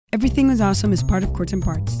Everything is Awesome is part of Courts and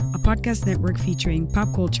Parts, a podcast network featuring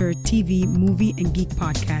pop culture, TV, movie, and geek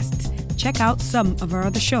podcasts. Check out some of our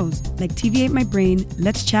other shows, like TV Ate My Brain,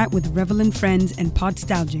 Let's Chat with Revelin Friends, and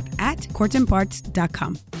Podstalgic at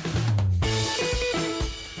courtsandparts.com.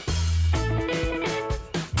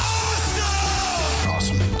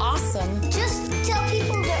 Awesome. Just tell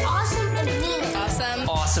people they're awesome and mean it. Awesome.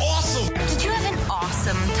 Awesome. Did you have an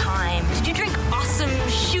awesome time? Did you drink awesome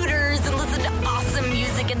shooters and listen to awesome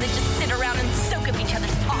music and then just sit around and soak up each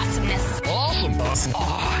other's awesomeness? Awesome. That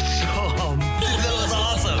was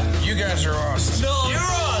awesome. You guys are awesome. No, you're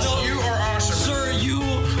awesome. No, you are awesome. Sir, you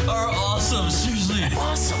are awesome. Seriously.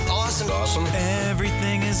 Awesome. Awesome.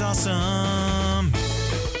 Everything is awesome.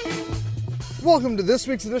 Welcome to this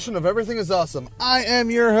week's edition of Everything is Awesome. I am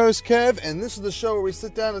your host, Kev, and this is the show where we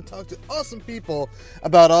sit down and talk to awesome people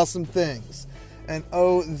about awesome things. And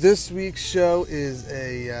this week's show is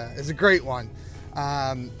a great one.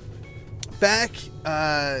 Back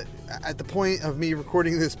at the point of me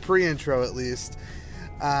recording this pre-intro, at least,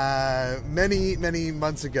 many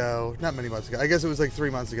months ago, not many months ago, I guess it was like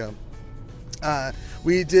 3 months ago,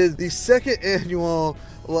 we did the second annual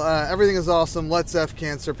Everything is Awesome Let's F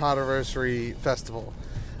Cancer Podiversary Festival.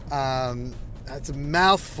 That's a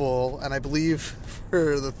mouthful, and I believe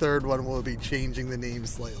for the third one we'll be changing the name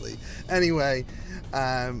slightly. Anyway,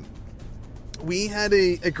 we had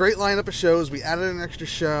a great lineup of shows. We added an extra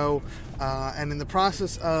show, and in the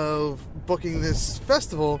process of booking this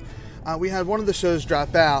festival, we had one of the shows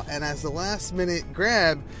drop out, and as the last minute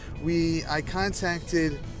grab, I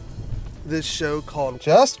contacted this show called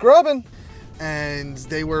Just Grubbin', and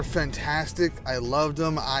they were fantastic. I loved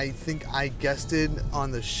them. I think I guested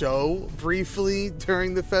on the show briefly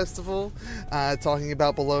during the festival, talking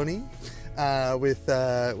about baloney with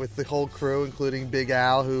the whole crew, including Big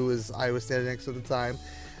Al, I was standing next to at the time.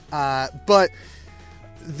 But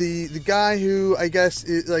the guy who I guess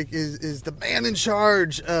is the man in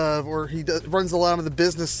charge of, or runs a lot of the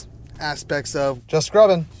business aspects of Just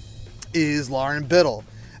Grubbin', is Lauren Biddle.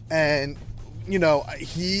 And, you know,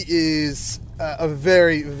 he is a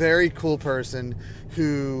very, very cool person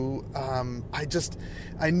who I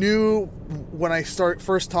knew when I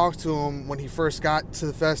first talked to him when he first got to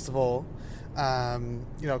the festival,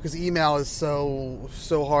 you know, because email is so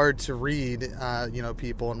hard to read, you know,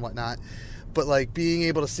 people and whatnot. But, like, being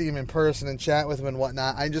able to see him in person and chat with him and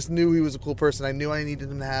whatnot, I just knew he was a cool person. I knew I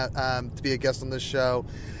needed him to be a guest on this show,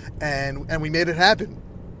 and we made it happen.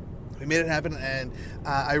 We made it happen, and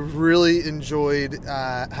I really enjoyed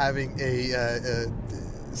having a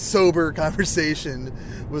sober conversation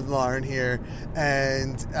with Lauren here,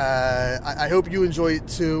 and I hope you enjoy it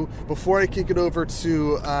too. Before I kick it over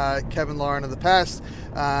to Kevin Lauren of the past,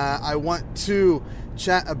 I want to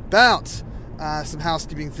chat about some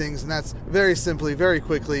housekeeping things, and that's very simply, very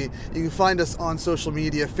quickly. You can find us on social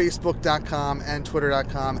media, facebook.com and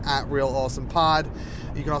twitter.com at RealAwesomePod.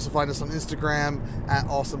 You can also find us on Instagram at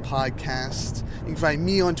Awesome Podcast. You can find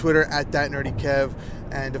me on Twitter at ThatNerdyKev.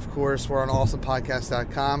 And of course, we're on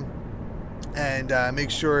awesomepodcast.com. And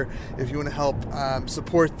make sure, if you want to help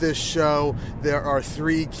support this show, there are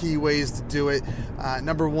 3 key ways to do it.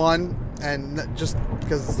 Number one, and just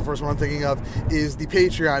because it's the first one I'm thinking of, is the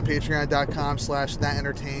Patreon,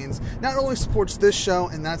 patreon.com/thatentertains. Not only supports this show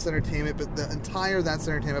and That's Entertainment, but the entire That's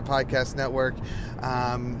Entertainment podcast network,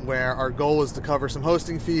 where our goal is to cover some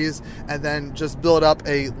hosting fees and then just build up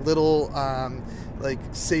a little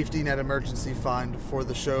safety net emergency fund for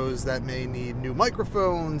the shows that may need new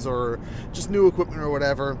microphones or just new equipment or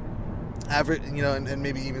whatever. And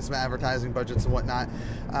maybe even some advertising budgets and whatnot.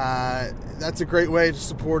 That's a great way to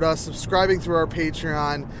support us. Subscribing through our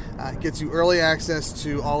Patreon gets you early access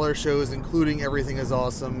to all our shows, including Everything is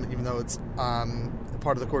Awesome, even though it's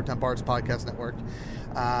part of the Court Temp Arts podcast network.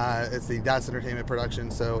 It's the That's Entertainment production,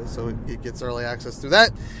 so it gets early access through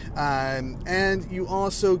that. And you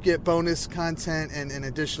also get bonus content and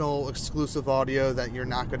additional exclusive audio that you're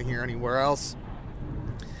not going to hear anywhere else.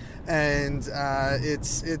 And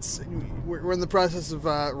we're in the process of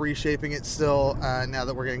reshaping it still now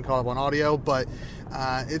that we're getting caught up on audio, but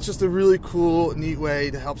it's just a really cool, neat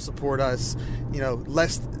way to help support us. You know,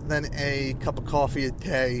 less than a cup of coffee a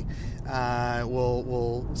day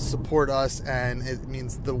will support us, and it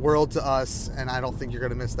means the world to us, and I don't think you're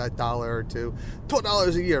going to miss that $1 or $2.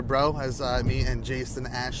 $12 a year, bro, as me and Jason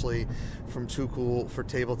Ashley from Too Cool for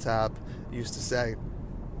Tabletop used to say.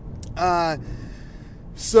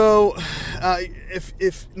 So,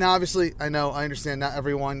 if now, obviously, I understand not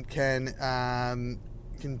everyone can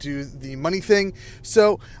do the money thing.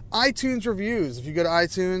 So, iTunes reviews. If you go to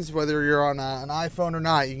iTunes, whether you're on an iPhone or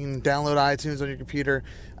not, you can download iTunes on your computer.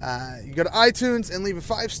 You go to iTunes and leave a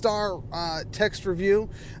 5-star text review.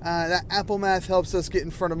 That Apple math helps us get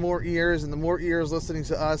in front of more ears, and the more ears listening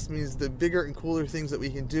to us means the bigger and cooler things that we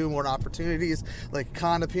can do, more opportunities like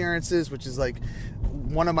con appearances, which is like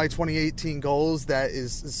one of my 2018 goals that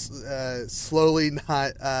is slowly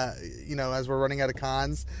not, as we're running out of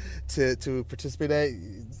cons to participate at.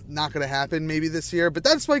 It's not going to happen maybe this year, but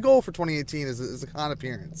that's my goal for 2018 is a con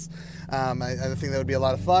appearance. I think that would be a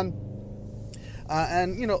lot of fun.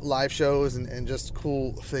 And, live shows and just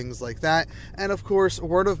cool things like that. And, of course,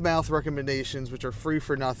 word-of-mouth recommendations, which are free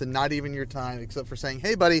for nothing, not even your time, except for saying,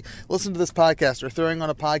 hey, buddy, listen to this podcast, or throwing on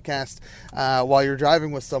a podcast while you're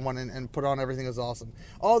driving with someone and put on Everything Is Awesome.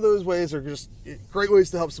 All those ways are just great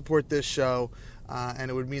ways to help support this show.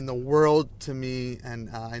 And it would mean the world to me, and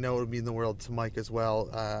I know it would mean the world to Mike as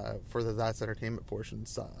well for the That's Entertainment portion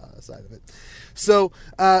side of it. So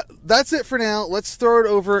that's it for now. Let's throw it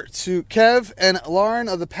over to Kev and Lauren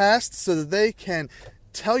of the past so that they can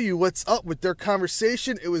tell you what's up with their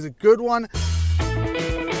conversation. It was a good one.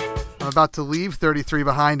 I'm about to leave 33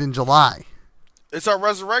 behind in July. It's our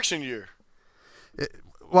resurrection year.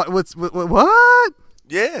 What?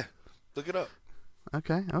 Yeah. Look it up.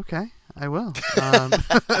 Okay. I will.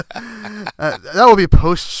 That will be a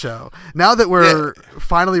post show. Now that we're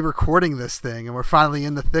finally recording this thing and we're finally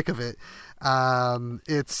in the thick of it, I'll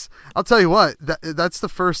tell you what, that's the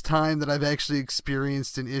first time that I've actually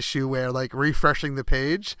experienced an issue where, like, refreshing the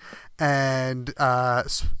page and I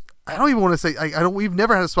don't even want to say we've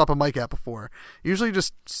never had to swap a mic out before. Usually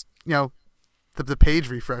just the page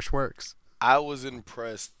refresh works. I was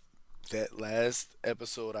impressed. That last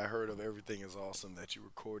episode I heard of Everything Is Awesome that you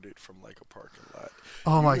recorded from like a parking lot.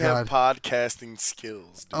 Oh my God. God. You have podcasting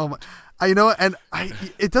skills, dude. Oh my,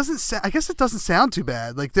 it doesn't sound, I guess it doesn't sound too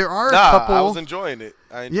bad. Like there are a couple. I was enjoying it.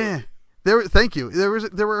 Thank you.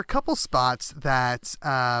 There were a couple spots that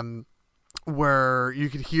where you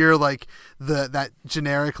could hear like that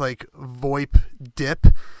generic like VoIP dip.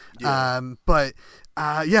 Yeah.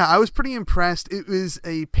 I was pretty impressed. It was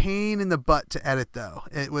a pain in the butt to edit, though.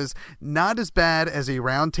 It was not as bad as a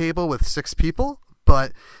round table with 6 people,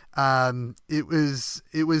 but it was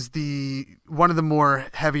one of the more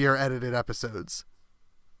heavier edited episodes.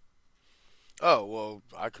 Oh, well,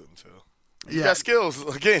 I couldn't tell. You got skills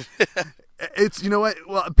again. It's, you know what?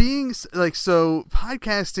 Well, being like, so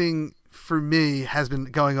podcasting for me has been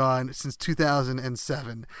going on since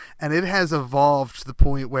 2007, and it has evolved to the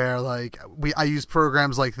point where like I use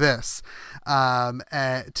programs like this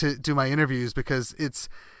to do my interviews, because it's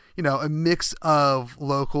a mix of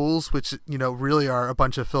locals, which really are a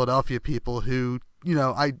bunch of Philadelphia people who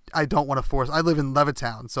I don't want to force. I live in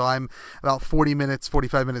Levittown, so I'm about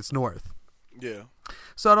 45 minutes north. Yeah.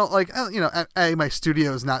 So I don't like, my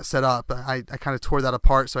studio is not set up. I kind of tore that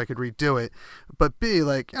apart so I could redo it. But B,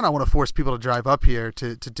 like, I don't want to force people to drive up here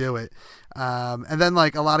to do it. And then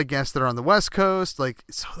like a lot of guests that are on the West Coast, like,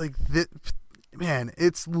 so like, man,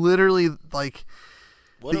 it's literally like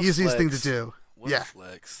the easiest thing to do. What a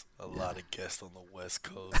flex. A lot of guests on the West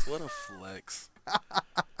Coast. What a flex.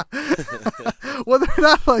 Well, they're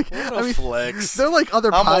not like, flex. They're like other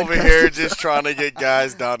podcasts. I'm over here just trying to get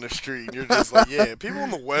guys down the street, and you're just like, yeah, people on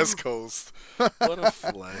the West Coast. What a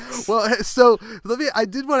flex. Well, so I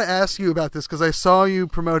did want to ask you about this because I saw you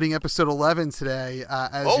promoting episode 11 today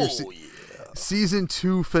as your season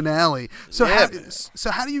 2 finale. So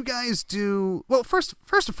how do you guys do? Well, first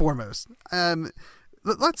and foremost,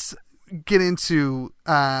 let's get into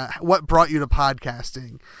what brought you to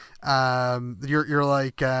podcasting. You're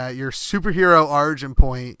like your superhero origin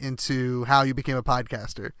point into how you became a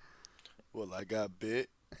podcaster. Well, I got bit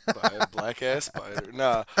by a black ass spider.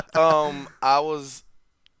 Nah, from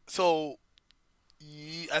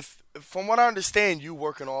what I understand, you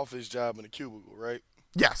work an office job in a cubicle, right?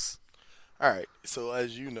 Yes. All right. So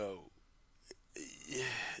as you know,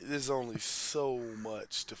 there's only so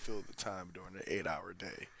much to fill the time during an 8-hour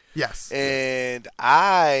day. Yes. And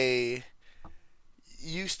I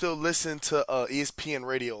used to listen to ESPN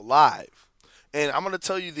Radio Live. And I'm going to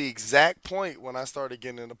tell you the exact point when I started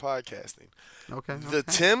getting into podcasting. Okay. The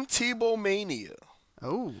Tim Tebow mania.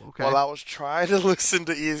 Oh, okay. While I was trying to listen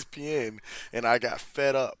to ESPN, and I got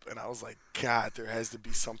fed up, and I was like, God, there has to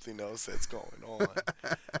be something else that's going on.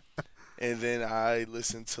 And then I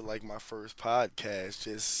listened to like my first podcast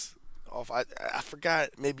just off. I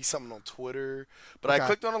forgot, maybe something on Twitter, but I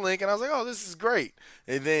clicked on a link and I was like, oh, this is great.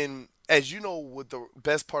 And then, as you know, what the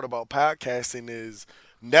best part about podcasting is,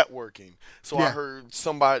 networking. So I Yeah. heard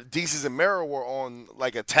somebody, Deezus and Mero were on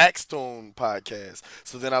like a Taxstone podcast.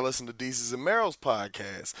 So then I listened to Deezus and Mero's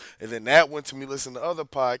podcast, and then that went to me listening to other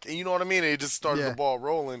podcasts. And you know what I mean? And it just started Yeah. the ball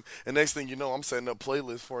rolling. And next thing you know, I'm setting up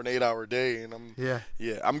playlists for an 8-hour day, and Yeah.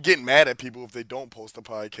 I'm getting mad at people if they don't post a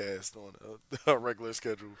podcast on a regular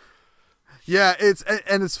schedule. Yeah, it's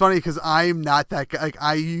funny because I'm not that guy. Like,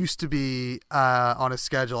 I used to be on a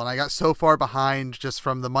schedule, and I got so far behind just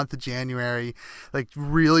from the month of January, like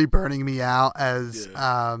really burning me out as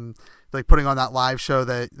like putting on that live show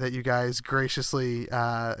that you guys graciously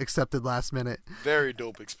accepted last minute. Very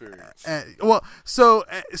dope experience.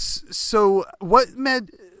 So what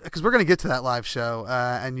made, because we're going to get to that live show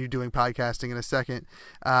and you doing podcasting in a second,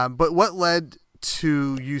 but what led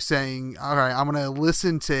to you saying, all right, I'm going to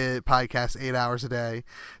listen to podcasts 8 hours a day,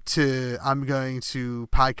 to I'm going to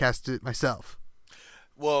podcast it myself?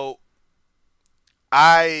 Well,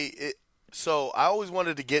 I always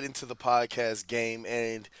wanted to get into the podcast game,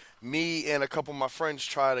 and me and a couple of my friends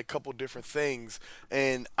tried a couple different things,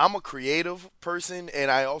 and I'm a creative person, and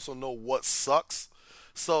I also know what sucks.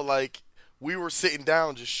 So like, we were sitting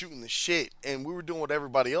down just shooting the shit, and we were doing what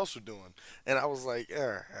everybody else was doing, and I was like,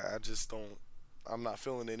 I'm not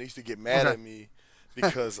feeling it. And they used to get mad at me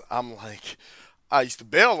because I'm like, I used to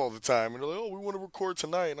bail all the time. And they're like, oh, we want to record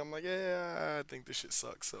tonight. And I'm like, yeah, I think this shit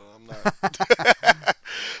sucks, so I'm not.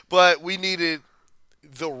 But we needed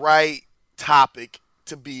the right topic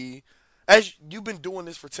to be, as you've been doing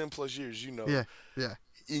this for 10 plus years, you know. Yeah, yeah.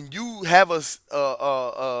 And you have a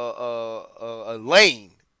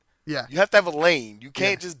lane. Yeah. You have to have a lane. You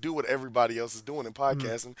can't just do what everybody else is doing in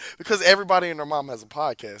podcasting because everybody and their mom has a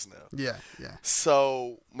podcast now. Yeah, yeah.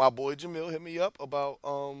 So my boy Jamil hit me up about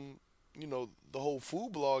the whole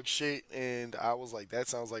food blog shit, and I was like, that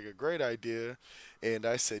sounds like a great idea. And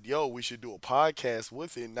I said, yo, we should do a podcast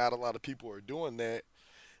with it. Not a lot of people are doing that.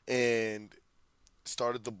 And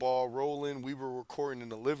started the ball rolling. We were recording in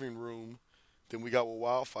the living room. Then we got with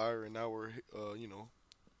Wildfire, and now we're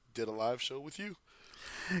did a live show with you.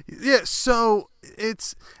 Yeah, so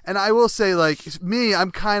it's, and I will say, like, me, I'm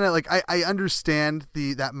kind of like, I understand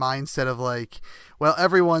that mindset of like, well,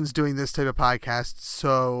 everyone's doing this type of podcast,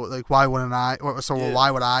 so like, why wouldn't I? Why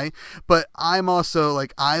would I? But I'm also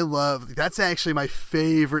like, I love, that's actually my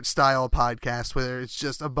favorite style of podcast, where it's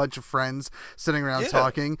just a bunch of friends sitting around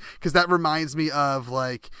talking, because that reminds me of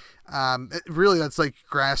like, really, that's like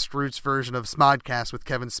grassroots version of Smodcast with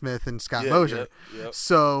Kevin Smith and Scott Mosier. Yep.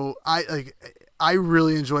 So I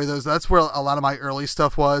really enjoy those. That's where a lot of my early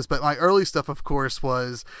stuff was. But my early stuff, of course,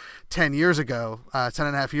 was 10 years ago, 10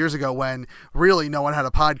 and a half years ago, when really no one had a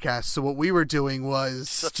podcast. So what we were doing was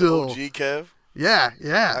Such still... an OG, Kev. Yeah,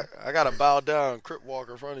 yeah. I got to bow down, Crip walk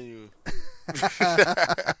in front of you.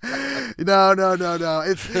 No.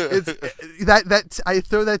 It's that I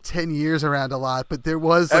throw that 10 years around a lot, but there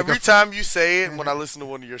was like every time you say it when I listen to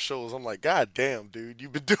one of your shows, I'm like, God damn, dude,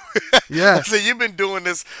 you've been doing. Yeah. I said, you've been doing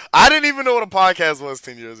this. I didn't even know what a podcast was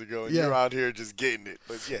 10 years ago, and Yeah. you're out here just getting it.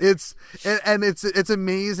 But yeah, it's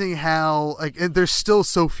amazing how there's still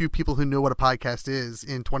so few people who know what a podcast is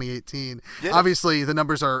in 2018. Yeah. Obviously, the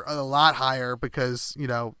numbers are a lot higher because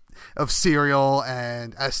of Serial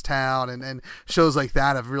and S-Town and shows like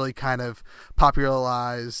that have really kind of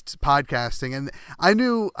popularized podcasting. And I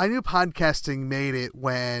knew podcasting made it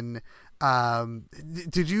when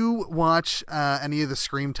did you watch any of the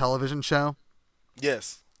Scream television show?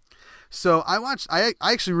 yes. So I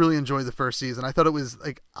actually really enjoyed the first season. I thought it was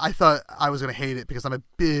I thought I was going to hate it because I'm a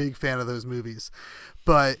big fan of those movies.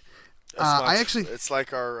 But it's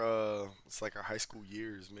like our high school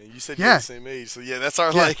years, man. You said you're Yeah. the same age, so yeah, that's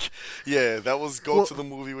our that was go to the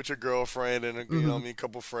movie with your girlfriend and a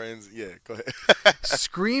couple friends. Yeah, go ahead.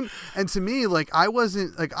 Scream, and to me, I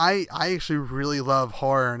wasn't I actually really love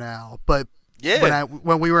horror now, but Yeah.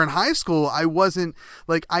 when we were in high school, I wasn't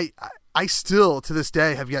I still to this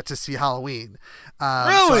day have yet to see Halloween.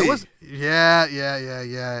 Really?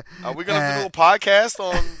 Yeah. Are we gonna do a podcast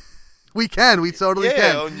on? We totally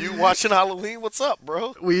can. On you watching Halloween? What's up,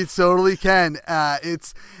 bro? We totally can. The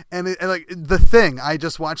Thing. I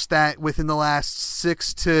just watched that within the last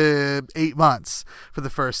 6 to 8 months for the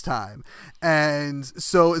first time, and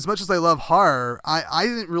so as much as I love horror, I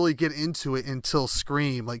didn't really get into it until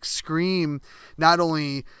Scream. Scream not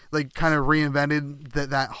only kind of reinvented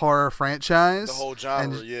that horror franchise, The whole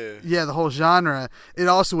genre, and, the whole genre. It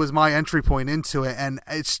also was my entry point into it, and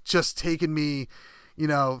it's just taken me.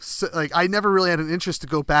 I never really had an interest to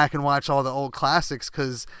go back and watch all the old classics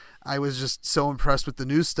because I was just so impressed with the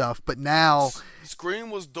new stuff. But now, Scream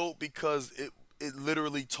was dope because it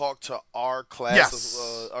literally talked to our class,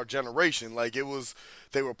 Yes. our generation. Like they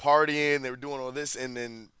were partying, they were doing all this, and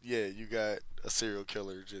then you got a serial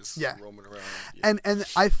killer just roaming around. Yeah. And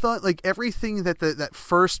I thought like everything that that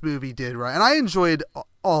first movie did, right? And I enjoyed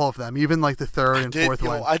all of them, even like the third and fourth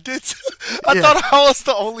one. I did. I thought I was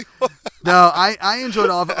the only one. No, I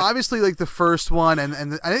enjoyed all of it. Obviously, like the first one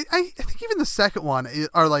and I think even the second one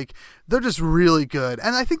are like they're just really good.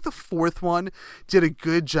 And I think the fourth one did a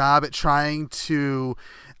good job at trying to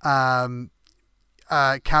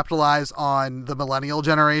capitalize on the millennial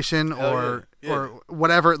generation or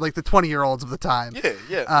whatever, like the 20-year-olds of the time.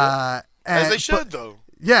 Yeah. As they should, though.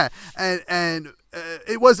 Yeah, and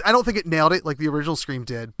it was. I don't think it nailed it like the original Scream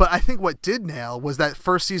did, but I think what did nail was that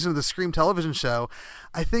first season of the Scream television show.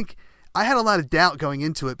 I think I had a lot of doubt going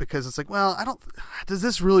into it because it's like, well, does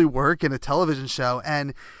this really work in a television show?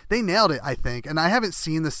 And they nailed it, I think. And I haven't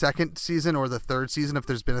seen the second season or the third season, if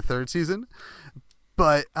there's been a third season,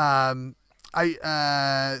 but the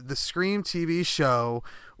Scream TV show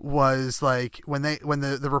was like when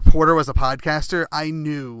the reporter was a podcaster, I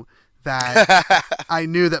knew that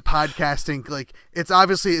podcasting, like it's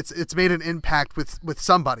obviously it's made an impact with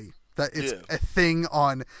somebody, that it's a thing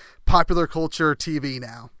on popular culture TV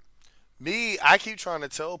now. I keep trying to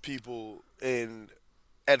tell people, and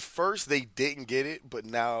at first they didn't get it, but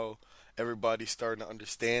now everybody's starting to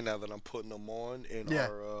understand now that I'm putting them on in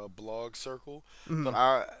our blog circle. Mm-hmm.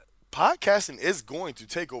 But podcasting is going to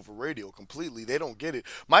take over radio completely. They don't get it.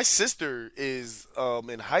 My sister is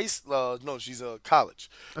in high school. No, she's college,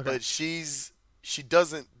 but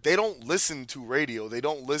they don't listen to radio. They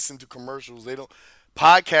don't listen to commercials. They don't.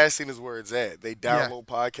 Podcasting is where it's at. They download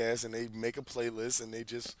podcasts and they make a playlist and they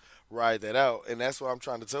just ride that out. And that's what I'm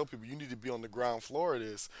trying to tell people. You need to be on the ground floor of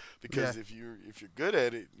this, because if you're good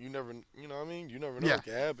at it, you never, you know what I mean? You never know what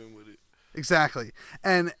can happen with it. Exactly.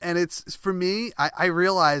 And it's, for me, I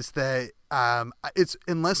realized that it's,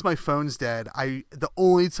 unless my phone's dead, the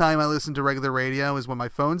only time I listen to regular radio is when my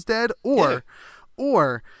phone's dead, or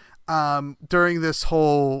during this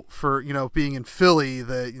whole, for being in Philly,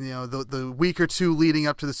 the week or two leading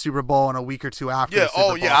up to the Super Bowl and a week or two after the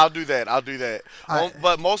Super Bowl. I'll do that.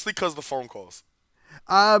 But mostly because the phone calls.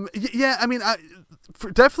 I mean,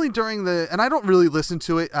 definitely during and I don't really listen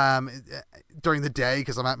to it during the day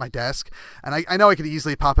because I'm at my desk, and I know I could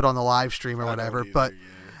easily pop it on the live stream or whatever, but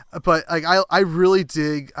like I really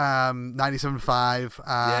dig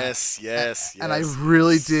 97.5. Yes. And I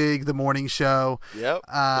really dig the morning show. Yep.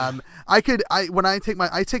 I take my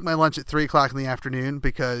lunch at 3:00 in the afternoon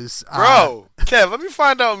because bro, Kev, let me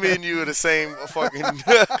find out me and you are the same fucking.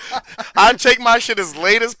 I take my shit as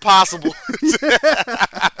late as possible.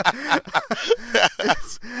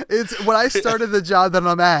 it's when I started the job that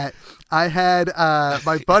I'm at. I had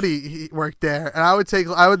my buddy, he worked there, and I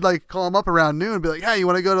would like call him up around noon and be like, "Hey, you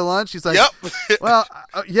want to go to lunch?" He's like, "Yep." Well,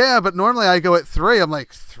 yeah, but normally I go at 3. I'm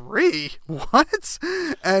like, 3? What?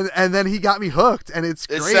 And then he got me hooked, and it's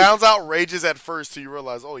great. It sounds outrageous at first till you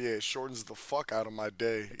realize, oh yeah, it shortens the fuck out of my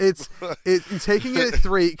day. It's taking it at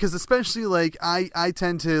 3, because especially like I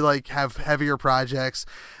tend to like have heavier projects,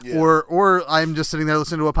 or I'm just sitting there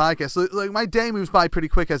listening to a podcast. So like my day moves by pretty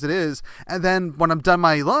quick as it is, and then when I'm done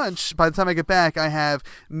my lunch, by the time I get back, I have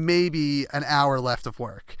maybe an hour left of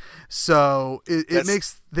work. So it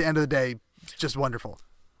makes the end of the day just wonderful.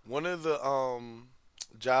 One of the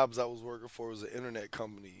jobs I was working for was an internet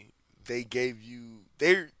company. They gave you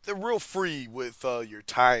they're real free with your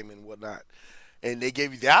time and whatnot, and they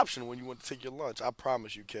gave you the option when you want to take your lunch. I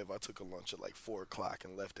promise you, Kev, I took a lunch at like 4:00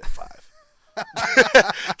 and left at 5.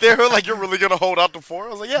 They were like, "You're really gonna hold out to 4?" I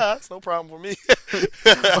was like, "Yeah, that's no problem for me."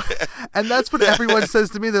 And that's what everyone says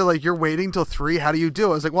to me. They're like, "You're waiting till 3? How do you do it?"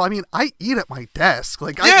 I was like, "Well, I mean, I eat at my desk.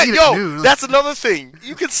 Like, I eat at noon." That's another thing.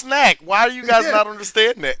 You can snack. Why do you guys not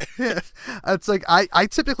understand that? Yeah. It's like I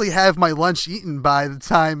typically have my lunch eaten by the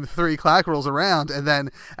time 3:00 rolls around, and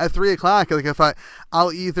then at 3:00, like if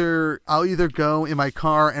I'll either go in my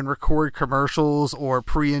car and record commercials or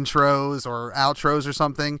pre-intros or outros or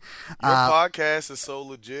something. Your podcast is so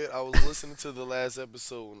legit. I was listening to the last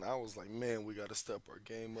episode and I was like, man, we got to step our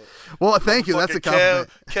game up. Well, thank you. That's a compliment.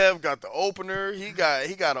 Kev got the opener. He got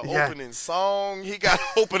an opening song. He got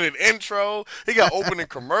opening intro. He got opening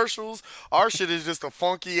commercials. Our shit is just a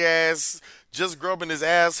funky ass, just grubbing his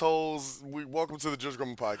assholes. Welcome to the Just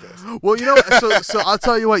Grubbing Podcast. Well, so I'll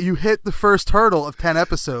tell you what. You hit the first hurdle of 10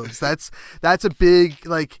 episodes. That's a big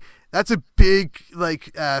big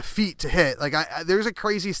like feat to hit. Like there's a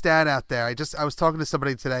crazy stat out there. I was talking to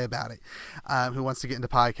somebody today about it, who wants to get into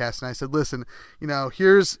podcasts, and I said, listen,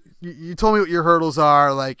 you told me what your hurdles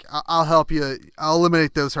are. Like I'll help you. I'll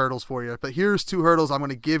eliminate those hurdles for you. But here's 2 hurdles I'm going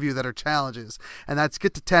to give you that are challenges, and that's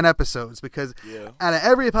get to 10 episodes. Because out of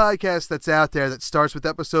every podcast that's out there that starts with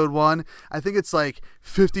episode 1, I think it's like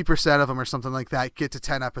 50% of them or something like that get to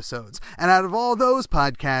 10 episodes. And out of all those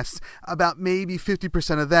podcasts, about maybe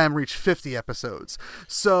 50% of them reach 50 episodes.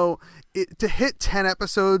 So to hit 10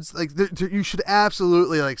 episodes, like you should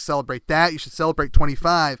absolutely like celebrate that. You should celebrate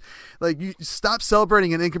 25. Like you stop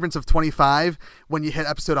celebrating in increments of 25 when you hit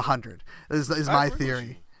episode 100. Is my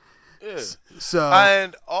theory. Yeah. So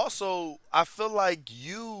and also I feel like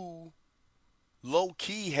you low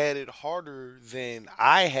key had it harder than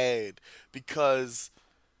I had because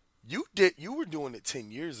you were doing it 10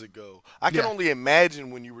 years ago. I can only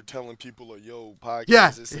imagine when you were telling people, like, yo,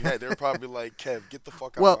 podcast, this and that. They're probably like, Kev, get the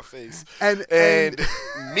fuck out of my face. And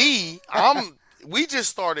me, we just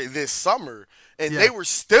started this summer, and they were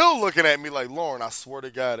still looking at me like, Lauren, I swear to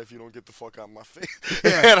God, if you don't get the fuck out of my face.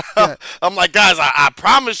 I'm like, guys, I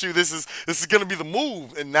promise you this is gonna be the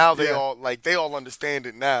move. And now they all understand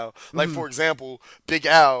it now. Like for example, Big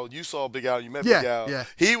Al, you saw Big Al, you met Big Al. Yeah.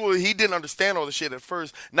 He didn't understand all the shit at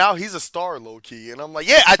first. Now he's a star low key. And I'm like,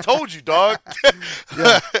 yeah, I told you, dog.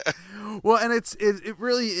 Well, and it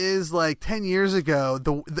really is like 10 years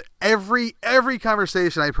ago. Every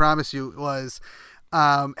conversation, I promise you, was,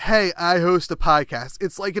 hey, I host a podcast.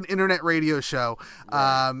 It's like an internet radio show.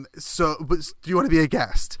 Right. But do you want to be a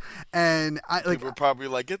guest? And people were probably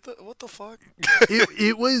like, what the fuck?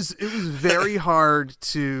 it was very hard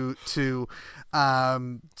to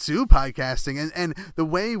podcasting and the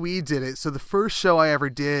way we did it. So the first show I ever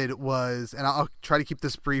did was, and I'll try to keep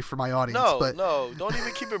this brief for my audience. No, don't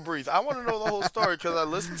even keep it brief. I want to know the whole story because I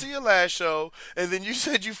listened to your last show and then you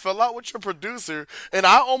said you fell out with your producer and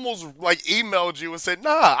I almost like emailed you and said,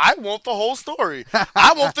 nah, I want the whole story.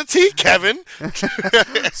 I want the tea, Kevin.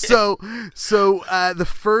 So the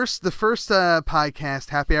first podcast,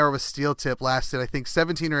 Happy Hour with Steel Tip, lasted I think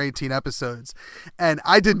 17 or 18 episodes, and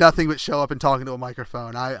I did nothing but show up and talk into a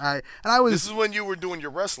microphone. I was. This is when you were doing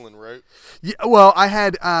your wrestling, right? Yeah. Well, I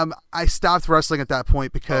had I stopped wrestling at that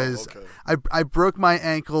point because I broke my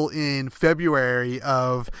ankle in February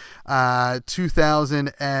of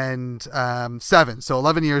 2007, so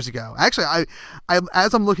 11 years ago. Actually, I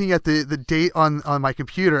as I'm looking at the date on my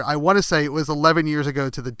computer, I want to say it was 11 years ago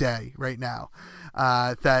to the day right now.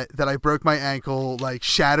 That I broke my ankle, like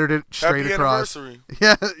shattered it straight Happy across. Anniversary.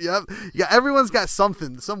 Yeah, yep. Yeah, everyone's got some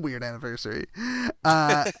weird anniversary.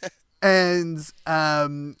 And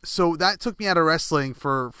so that took me out of wrestling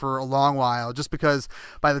for a long while, just because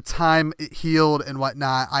by the time it healed and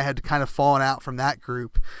whatnot, I had kind of fallen out from that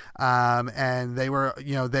group. And they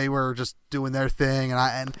were just doing their thing,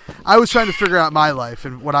 and I was trying to figure out my life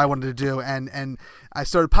and what I wanted to do, and I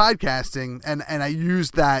started podcasting, and I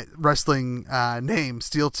used that wrestling name,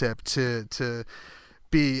 Steel Tip, to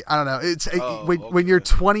be, I don't know, it's when you're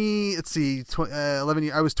 20, let's see, 11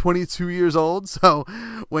 years, I was 22 years old, so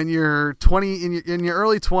when you're 20 in your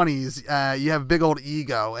early 20s, you have a big old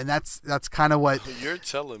ego, and that's kind of what you're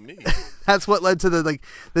telling me. That's what led to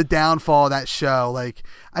the downfall of that show. Like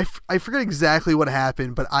I forget exactly what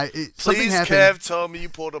happened, but something Please, happened. Kev, tell me you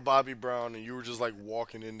pulled a Bobby Brown and you were just like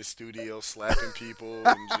walking in the studio slapping people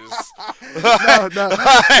and just No.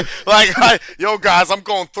 like, yo guys, I'm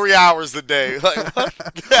going 3 hours a day. Like, what?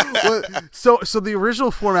 Well, so the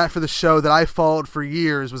original format for the show that I followed for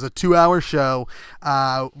years was a 2-hour show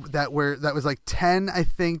that was like 10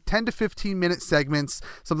 to 15 minute segments,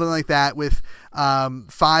 something like that, with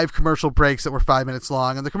 5 commercial breaks that were 5 minutes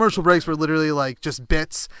long, and the commercial breaks were literally like just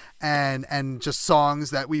bits and just songs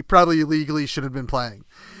that we probably illegally should have been playing.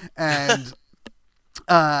 And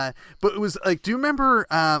but it was like, do you remember,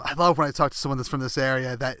 I love when I talk to someone that's from this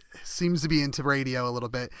area that seems to be into radio a little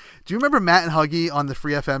bit. Do you remember Matt and Huggy on the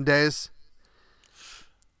Free FM days?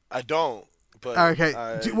 I don't, but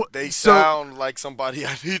okay. They sound like somebody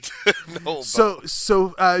I need to know about. So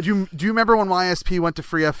do you remember when YSP went to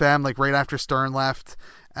Free FM, like right after Stern left?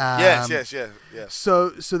 Yes. So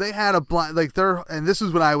they had a blind, like and this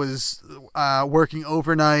was when I was working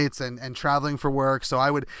overnights and traveling for work. So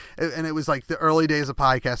it was like the early days of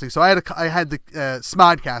podcasting. So I had the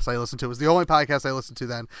Smodcast I listened to. It was the only podcast I listened to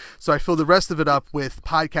then. So I filled the rest of it up with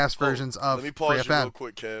podcast versions of Let me pause Free you FM. real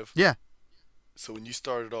quick, Kev. Yeah. So when you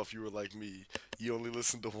started off, you were like me. You only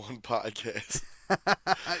listened to one podcast.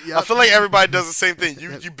 Yep. I feel like everybody does the same thing.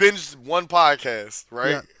 You binged one podcast,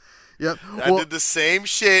 right? Yeah. Yep. I did the same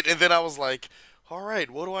shit, and then I was like, all right,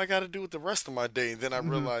 what do I got to do with the rest of my day? And then I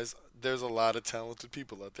realized there's a lot of talented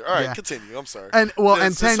people out there. All right, Yeah. continue. I'm sorry. And well,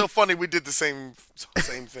 and It's 10 so funny we did the same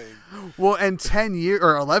thing. well, and 10 years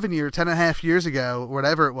or 11 years, 10 and a half years ago,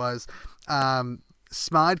 whatever it was,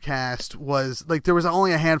 Smodcast was like, there was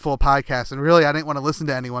only a handful of podcasts, and really I didn't want to listen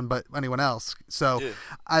to anyone else. So Yeah.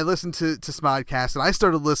 I listened to Smodcast, and I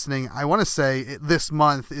started listening. I want to say this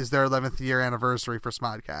month is their 11th year anniversary for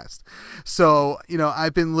Smodcast. So,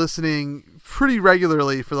 I've been listening pretty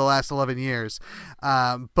regularly for the last 11 years.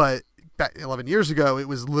 But back 11 years ago, it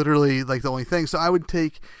was literally like the only thing. So I would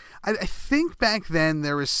take, I think back then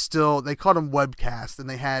there was still, they called them webcasts,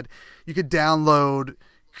 and you could download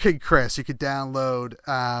Kid Chris, you could download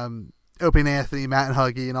Opie and Anthony, Matt and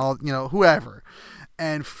Huggy, and all, whoever.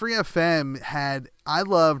 And Free FM I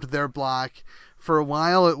loved their block. For a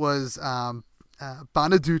while it was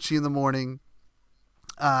Bonaducci in the morning,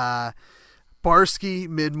 Barsky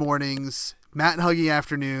mid-mornings, Matt and Huggy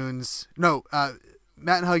afternoons, Matt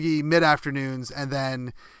and Huggy mid-afternoons, and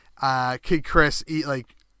then Kid Chris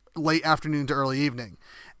late afternoon to early evening.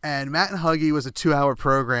 And Matt and Huggy was a 2-hour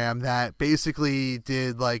program that basically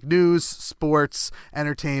did like news, sports,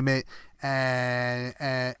 entertainment, and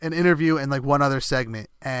an interview and like one other segment.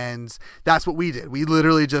 And that's what we did. We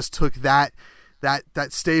literally just took that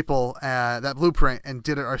staple, that blueprint, and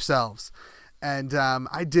did it ourselves. And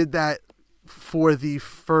I did that for the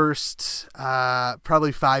first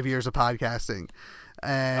probably 5 years of podcasting.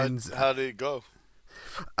 And How did it go?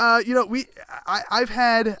 I've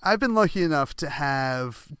been lucky enough to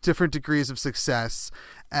have different degrees of success.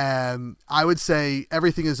 I would say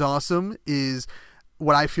Everything Is Awesome is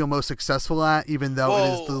what I feel most successful at, even though it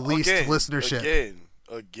is the least listenership.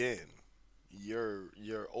 Again,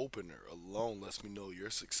 your opener alone lets me know you're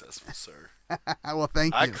successful, sir. Well,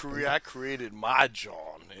 thank you. I created my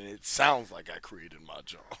John, and it sounds like I created my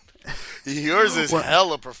John. Yours is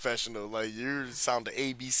hella professional. Like, you sound to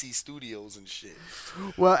ABC Studios and shit.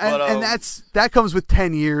 Well, and that comes with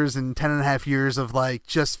 10 years and 10 and a half years of like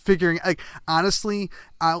just figuring. Like, honestly,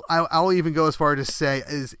 I'll even go as far to say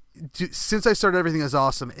since I started Everything Is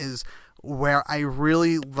Awesome is where I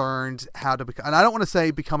really learned how to become. And I don't want to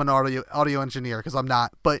say become an audio engineer, because I'm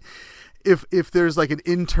not. But if there's like an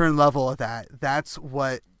intern level of that's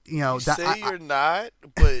what You say you're not,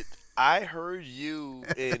 but I heard you,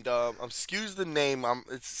 and excuse the name,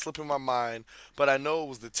 it's slipping my mind, but I know it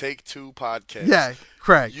was the Take Two podcast. Yeah,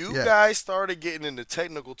 Craig. You guys started getting into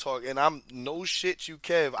technical talk, and I'm no shit, you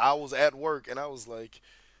Kev. I was at work, and I was like,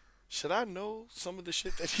 should I know some of the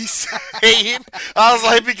shit that he's saying? I was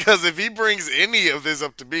like, because if he brings any of this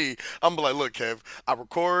up to me, I'm like, look, Kev, I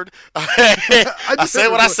record, I say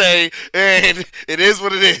what I say, and it is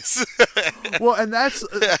what it is. Well, and that's,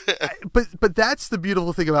 but that's the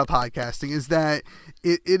beautiful thing about podcasting is that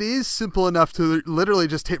it is simple enough to literally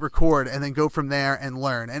just hit record and then go from there and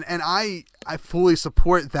learn. And I fully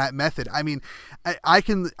support that method. I mean, I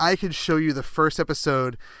can show you the first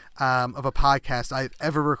episode of a podcast I've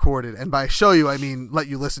ever recorded, and by show you I mean let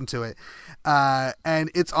you listen to it,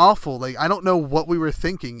 and it's awful. Like, I don't know what we were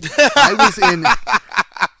thinking. I was in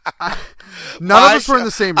none of us were in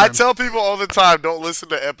the same room. I tell people all the time, don't listen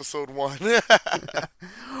to episode 1.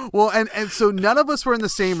 Well, and so none of us were in the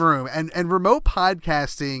same room, and remote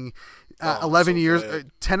podcasting 11 years,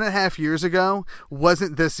 10 and a half years ago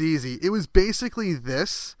wasn't this easy. It was basically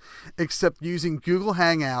this, except using Google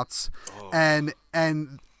Hangouts, and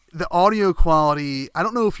the audio quality. I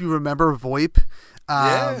don't know if you remember VoIP.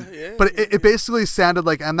 But it basically sounded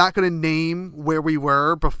like, I'm not going to name where we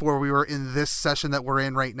were before we were in this session that we're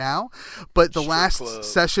in right now, but the last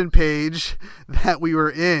session page that we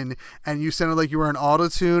were in, and you sounded like you were in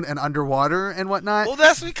auto-tune and underwater and whatnot. Well,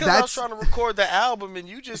 that's because I was trying to record the album, and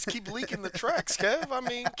you just keep leaking the tracks, Kev. I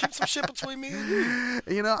mean, keep some shit between me and you.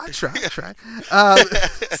 You know, I try.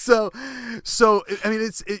 So I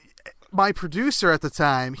mean, my producer at the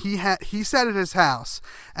time, he sat at his house,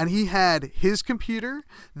 and he had his computer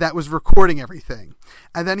that was recording everything,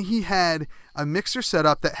 and then he had a mixer set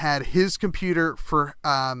up that had his computer for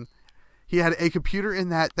he had a computer in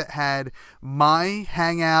that had my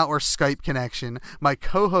Hangout or Skype connection. My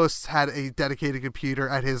co-host had a dedicated computer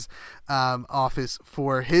at his office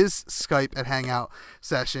for his Skype and Hangout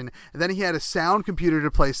session. And then he had a sound computer to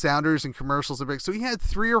play sounders and commercials. So he had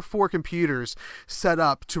 3 or 4 computers set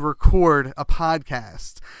up to record a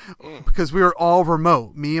podcast because we were all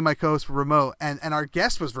remote. Me and my co-host were remote, and our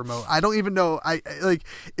guest was remote. I don't even know.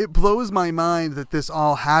 It blows my mind that this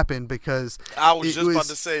all happened because I was just about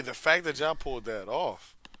to say the fact that y'all pulled that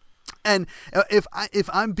off. And if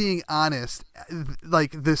I'm being honest,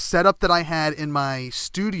 like the setup that I had in my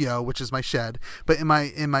studio, which is my shed, but in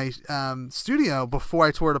my studio before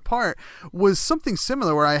I tore it apart was something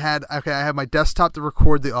similar where I had my desktop to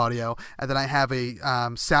record the audio, and then I have a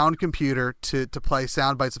sound computer to play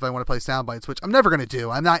sound bites if I want to play sound bites, which I'm never going to do.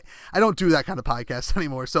 I don't do that kind of podcast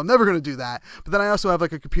anymore, so I'm never going to do that. But then I also have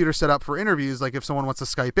like a computer set up for interviews, like if someone wants to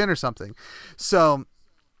Skype in or something. So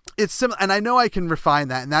it's similar, and I know I can refine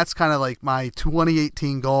that, and that's kind of like my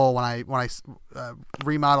 2018 goal when I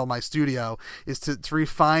remodel my studio is to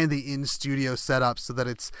refine the in studio setup so that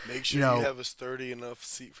it's Make sure you have a sturdy enough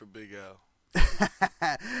seat for Big Al.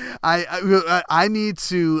 I need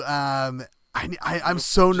to. I'm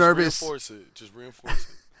so nervous. Just reinforce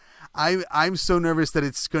it. I'm so nervous that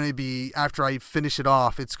it's going to be, after I finish it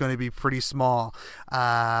off, it's going to be pretty small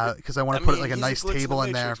because I want to put like a nice table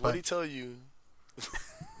in there. What did he tell you?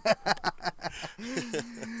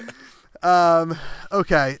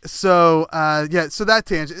 Okay, so so that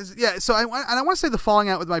tangent is, so I want to say the falling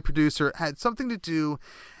out with my producer had something to do.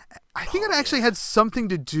 I think it actually had something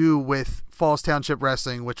to do with Falls Township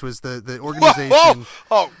Wrestling, which was the organization.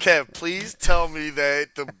 Oh, Kev, please tell me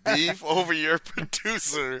that the beef over your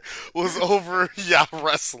producer was over y'all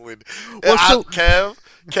wrestling. Well, Kev,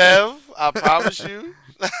 I promise you.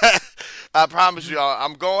 I promise you,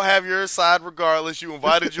 I'm going to have your side regardless. You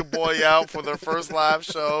invited your boy out for their first live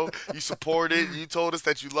show. You supported. You told us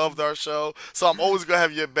that you loved our show. So I'm always going to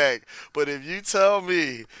have your back. But if you tell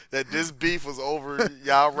me that this beef was over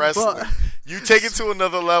y'all wrestling, you take it to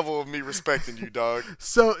another level of me respecting you, dog.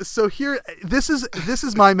 So here, this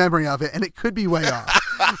is my memory of it, and it could be way off.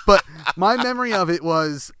 But my memory of it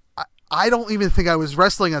was, I don't even think I was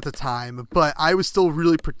wrestling at the time, but I was still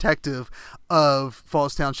really protective of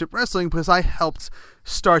Falls Township Wrestling because I helped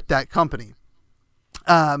start that company.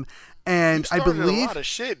 And you I believe a lot of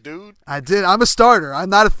shit, dude. I did. I'm a starter. I'm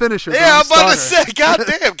not a finisher. Yeah, I'm about to starter. say,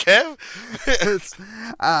 goddamn, Kev.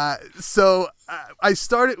 I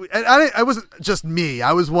started, and I wasn't just me.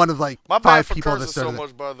 I was one of like My bad 5 for people that cursing started so it.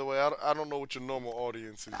 much, by the way. I don't know what your normal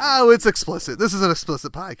audience is. Oh, it's explicit. This is an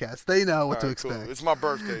explicit podcast. They know what to Alright, cool. expect. It's my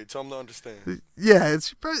birthday. Tell them to understand. Yeah,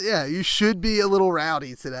 you should be a little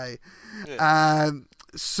rowdy today. Yeah.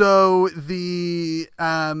 So it was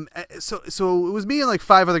me and like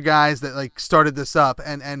 5 other guys that like started this up,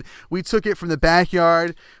 and we took it from the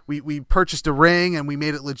backyard. We purchased a ring and we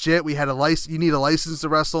made it legit. We had a license. You need a license to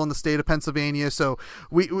wrestle in the state of Pennsylvania. So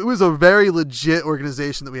it was a very legit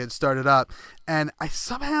organization that we had started up. And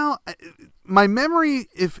my memory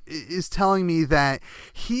is telling me that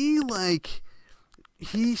he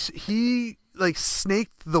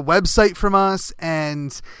snaked the website from us,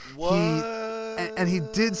 and he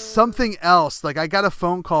did something else. Like I got a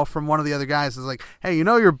phone call from one of the other guys. It was like, hey,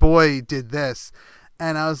 your boy did this.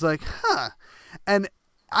 And I was like, huh. And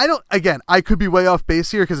I could be way off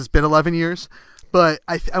base here because it's been 11 years, but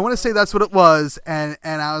I want to say that's what it was. And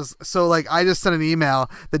I was, so like, I just sent an email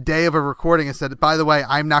the day of a recording and said, by the way,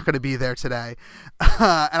 I'm not going to be there today.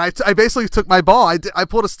 And I basically took my ball. I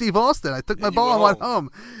pulled a Steve Austin. I took my ball and went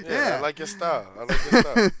home. Yeah, I like your style.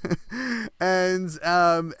 And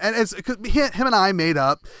it's cause him and I made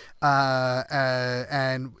up,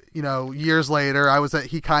 and years later,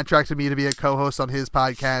 he contracted me to be a co-host on his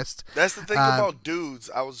podcast. That's the thing about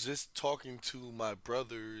dudes. I was just talking to my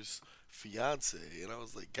brother's fiance, and I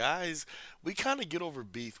was like, guys, we kind of get over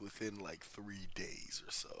beef within like 3 days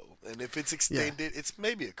or so, and if it's extended, it's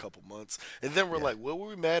maybe a couple months, and then we're like, what were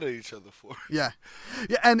we mad at each other for? Yeah,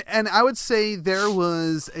 and I would say there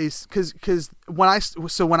was because when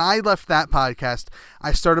I left that podcast,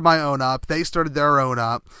 I started my own up. They started their own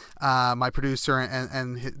up. My producer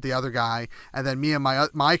and the other guy, and then me and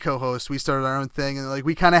my co-host, we started our own thing, and like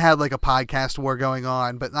we kind of had like a podcast war going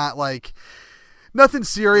on, but not like. Nothing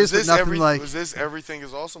serious, but nothing like. Was this Everything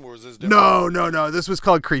Is Awesome, or was this different? No. This was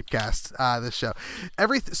called Creepcast. This show,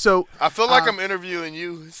 So I feel like I'm interviewing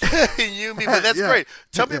you, me, but that's great.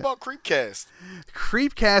 Tell me about Creepcast.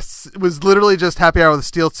 Creepcast was literally just Happy Hour with a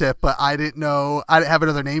Steel Tip, but I didn't have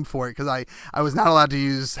another name for it because I was not allowed to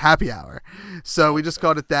use Happy Hour, so we just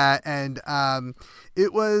called it that, and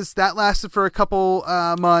that lasted for a couple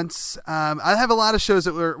months. I have a lot of shows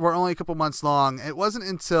that were only a couple months long. It wasn't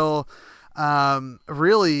until. I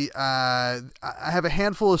have a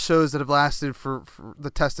handful of shows that have lasted for the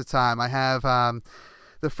test of time. I have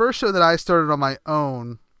the first show that I started on my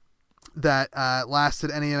own that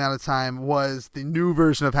lasted any amount of time was the new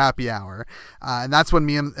version of Happy Hour, and that's when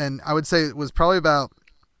me and I would say it was probably about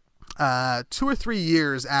 2 or 3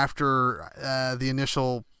 years after the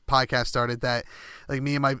initial podcast started that like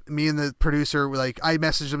me and the producer were like, I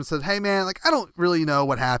messaged him and said, hey man, like I don't really know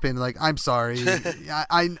what happened. Like, I'm sorry.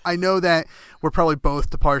 I know that we're probably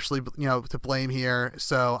both partially, to blame here.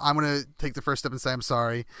 So I'm going to take the first step and say, I'm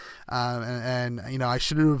sorry. And I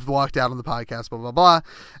shouldn't have walked out on the podcast, blah, blah, blah.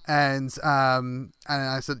 And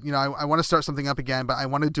I said, I want to start something up again, but I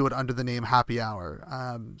want to do it under the name Happy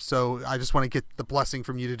Hour. So I just want to get the blessing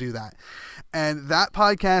from you to do that. And that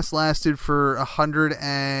podcast lasted for 100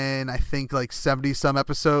 and I think like 70 some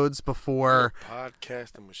episodes before.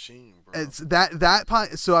 Podcasting machine, bro. It's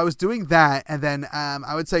so I was doing that, and then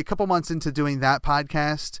I would say a couple months into doing that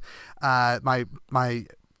podcast, my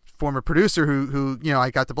former producer who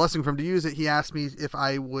I got the blessing from to use it, he asked me if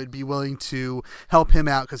I would be willing to help him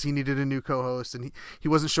out because he needed a new co-host and he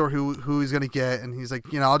wasn't sure who he's going to get, and he's like,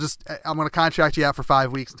 I'm going to contract you out for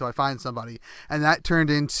 5 weeks until I find somebody, and that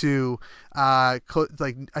turned into I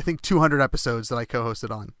think 200 episodes that I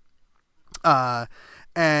co-hosted on.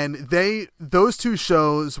 And those two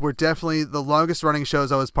shows were definitely the longest running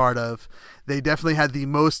shows I was part of. They definitely had the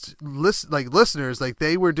most listeners. Like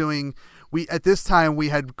they were doing, at this time we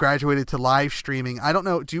had graduated to live streaming. I don't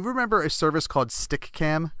know. Do you remember a service called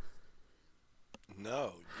StickCam?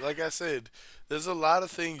 No. Like I said, there's a lot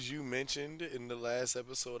of things you mentioned in the last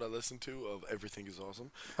episode I listened to of Everything is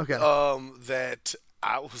Awesome. Okay. That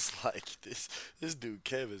I was like, this dude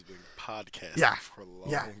Kev has been podcasting for a long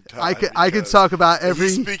time. I could talk about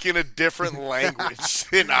He's speaking a different language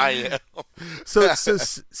than I am. So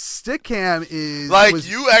StickCam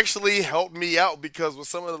you actually helped me out because with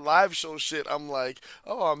some of the live show shit, I'm like,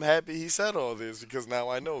 oh, I'm happy he said all this because now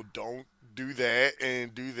I know don't do that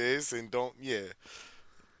and do this and don't Yeah.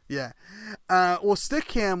 Well,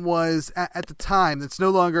 StickCam was, at the time, it's no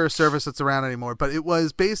longer a service that's around anymore, but it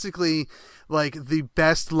was basically like the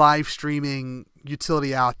best live streaming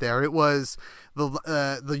utility out there. It was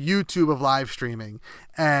the YouTube of live streaming.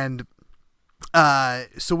 And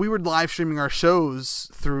so we were live streaming our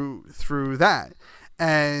shows through that.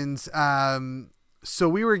 And so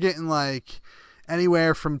we were getting like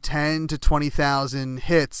anywhere from 10 to 20,000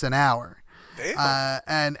 hits an hour.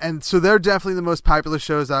 And so they're definitely the most popular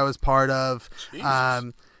shows I was part of.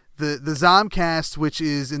 The Zomcast, which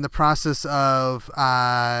is in the process of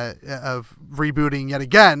rebooting yet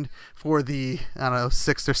again for the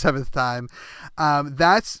 6th or 7th time.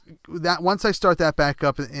 That's once I start that back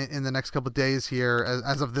up in the next couple of days here,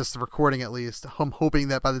 as of this recording at least, I'm hoping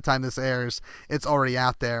that by the time this airs, it's already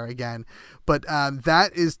out there again. But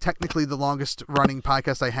that is technically the longest running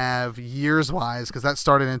podcast I have years wise, because that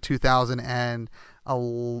started in 2010,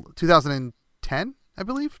 I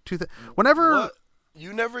believe. Whenever.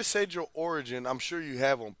 You never said your origin. I'm sure you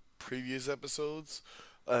have on previous episodes,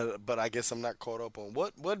 but I guess I'm not caught up on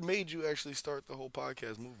what made you actually start the whole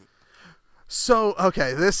podcast movement. So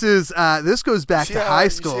okay, this goes back to high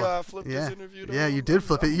school. You see how I flipped this interview, though? Yeah, you did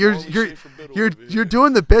flip it. You're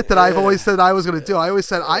doing the bit that I've always said I was going to do. I always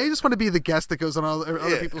said I just want to be the guest that goes on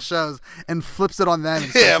other people's shows and flips it on them.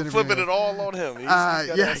 And I'm flipping it all on him. He's got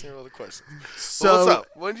to ask me all the questions. So what's up?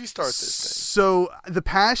 When did you start this thing? So the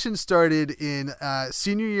passion started in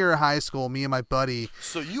senior year of high school. Me and my buddy.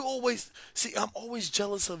 So you always I'm always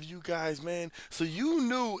jealous of you guys, man. So you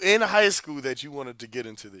knew in high school that you wanted to get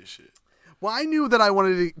into this shit. Well, I knew that I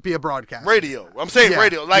wanted to be a broadcaster. Radio. I'm saying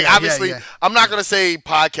radio. Like, obviously, I'm not going to say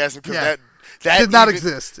podcasting because that did not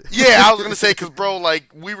exist. Yeah, I was going to say because, bro, like,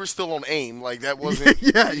 we were still on AIM. Like, that wasn't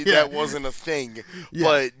that wasn't a thing. Yeah.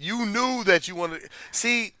 But you knew that you wanted –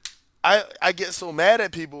 see, I get so mad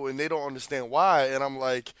at people and they don't understand why. And I'm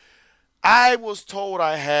like, I was told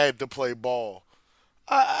I had to play ball.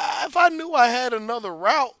 If I knew I had another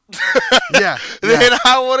route, then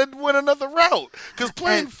I would have went another route. Because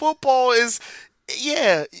playing football is,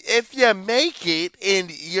 if you make it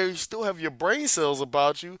and you still have your brain cells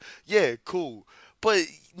about you, cool. But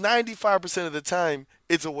 95% of the time,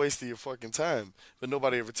 it's a waste of your fucking time. But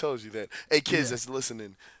nobody ever tells you that. Hey, kids that's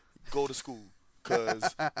listening, go to school.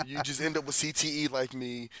 Because you just end up with CTE like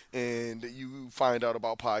me, and you find out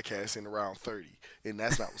about podcasting around 30. And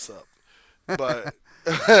that's not what's up. But...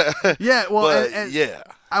 I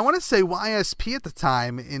want to say YSP at the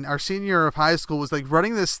time in our senior year of high school was like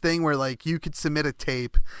running this thing where like you could submit a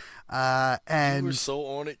tape, and you were so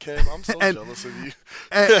on it, Kev. I'm so jealous of you.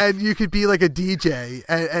 and you could be like a DJ,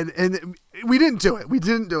 and we didn't do it.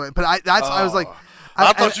 But I was like.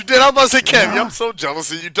 I thought you did. I was about to say, Kev, I'm so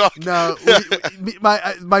jealous of you, dog. No,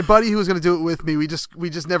 my buddy who was going to do it with me, we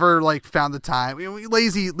just never like found the time. We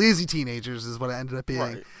lazy teenagers is what it ended up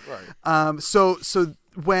being. Right. So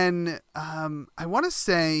when I want to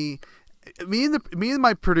say me and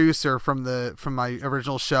my producer from my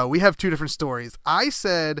original show, we have two different stories. I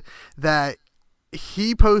said that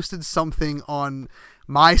he posted something on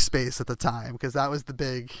MySpace at the time because that was the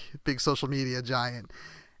big social media giant.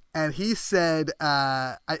 And he said,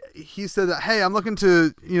 he said that, hey, I'm looking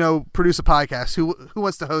to, produce a podcast. Who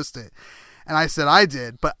wants to host it? And I said, I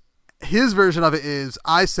did. But his version of it is,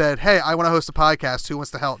 I said, hey, I want to host a podcast. Who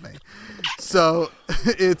wants to help me? So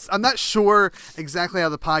I'm not sure exactly how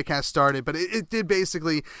the podcast started, but it did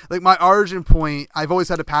basically, like, my origin point, I've always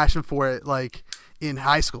had a passion for it, like, in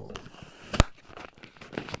high school.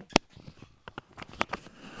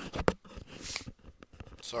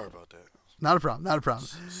 Sorry about that. Not a problem.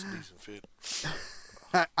 Sneezing fit.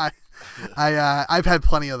 I've had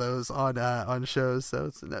plenty of those on shows, so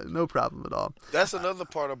it's no problem at all. That's another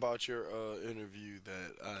part about your interview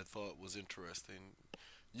that I thought was interesting.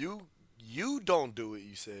 You don't do it,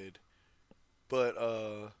 you said, but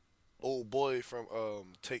old boy from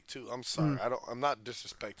Take Two. I'm sorry, I'm not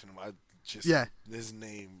disrespecting him. I just his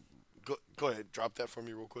name. Go ahead, drop that for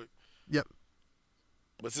me real quick. Yep.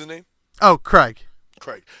 What's his name? Oh, Craig.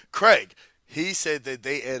 Craig. He said that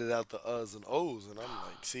they edited out the uhs and ohs, and I'm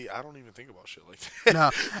like, see, I don't even think about shit like that.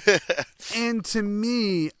 No. And to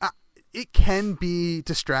me, it can be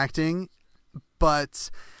distracting,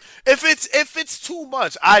 but if it's too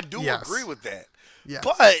much, I do Yes. agree with that. Yes.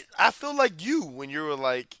 But I feel like when you were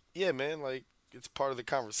like, yeah, man, like it's part of the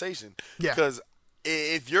conversation. Yeah. Because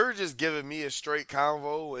if you're just giving me a straight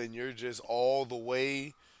convo and you're just all the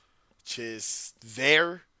way just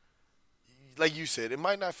there, like you said, it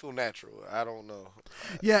might not feel natural. I don't know.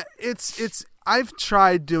 Yeah, it's I've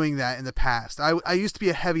tried doing that in the past. I used to be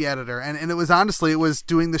a heavy editor, and it was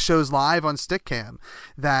doing the shows live on Stickcam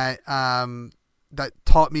that that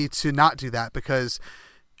taught me to not do that, because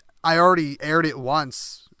I already aired it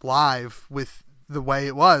once live with the way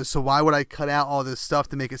it was. So why would I cut out all this stuff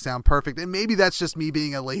to make it sound perfect? And maybe that's just me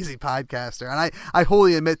being a lazy podcaster, and I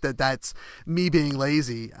wholly admit that that's me being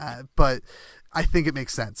lazy, but I think it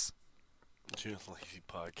makes sense. You're a lazy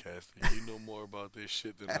podcaster. You know more about this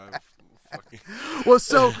shit than I've fucking. Well,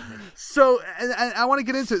 so and I want to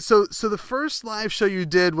get into it. So the first live show you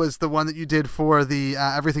did was the one that you did for the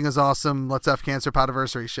Everything Is Awesome Let's F Cancer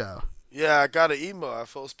Podiversary show. Yeah, I got an email. I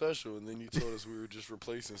felt special, and then you told us we were just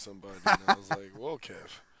replacing somebody, and I was like, "Whoa,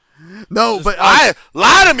 Kev." No, Just but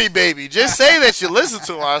lie to me, baby. Just say that you listened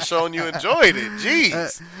to our show and you enjoyed it.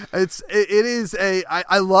 Jeez.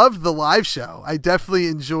 I loved the live show. I definitely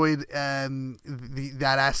enjoyed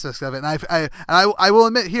that aspect of it, and I will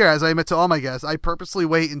admit here, as I admit to all my guests, I purposely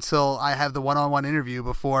wait until I have the one-on-one interview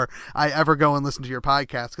before I ever go and listen to your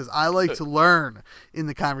podcast, because I like to learn in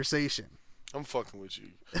the conversation. I'm fucking with you.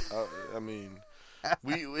 I mean,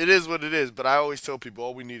 it is what it is. But I always tell people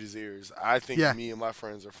all we need is ears. I think me and my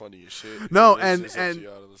friends are funny as shit. No, it's just up to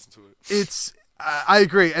y'all to listen to it. It's I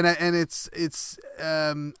agree, and it's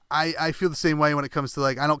I feel the same way when it comes to,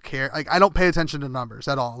 like, I don't care, like, I don't pay attention to numbers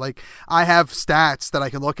at all. Like, I have stats that I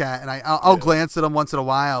can look at, and I'll glance at them once in a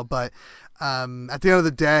while, but at the end of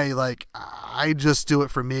the day, like, I just do it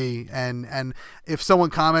for me. And if someone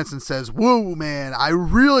comments and says, "Whoa, man, I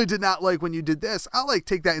really did not like when you did this," I'll, like,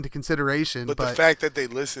 take that into consideration. But the fact that they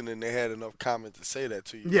listened and they had enough comment to say that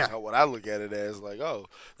to you is how what I look at it as, like, oh,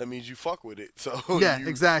 that means you fuck with it. So yeah,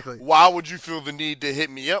 exactly. Why would you feel the need to hit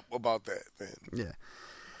me up about that then? Yeah.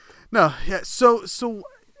 No, yeah. So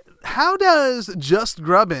how does Just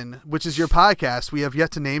Grubbin', which is your podcast, we have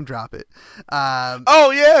yet to name drop it.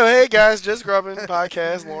 Oh yeah, hey guys, Just Grubbin'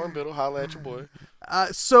 podcast, Lauren Biddle, holla at your boy.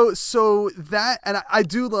 So that, and I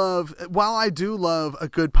do love, while I do love a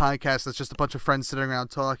good podcast that's just a bunch of friends sitting around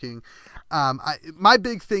talking, my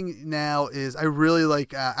big thing now is I really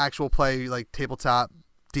like actual play, like tabletop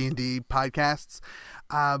D&D podcasts.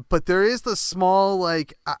 But there is the small,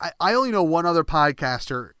 like, I only know one other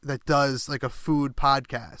podcaster that does, like, a food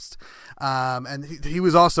podcast. And he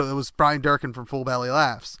was also, it was Brian Durkin from Full Belly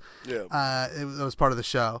Laughs. Yeah. It was part of the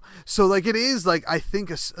show. So, like, it is, like, I think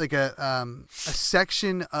a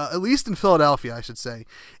section, at least in Philadelphia, I should say,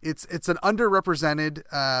 it's an underrepresented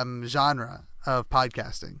genre of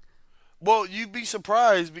podcasting. Well, you'd be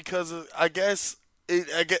surprised because I guess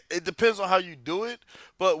it depends on how you do it,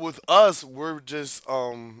 but with us, we're just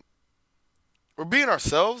we're being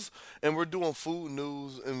ourselves, and we're doing food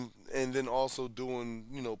news, and then also doing,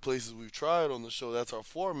 places we've tried on the show. That's our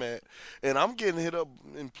format, and I'm getting hit up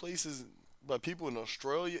in places by people in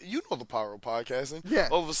Australia. You know the power of podcasting. Yeah.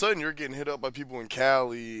 All of a sudden, you're getting hit up by people in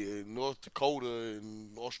Cali and North Dakota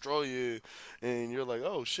and Australia, and you're like,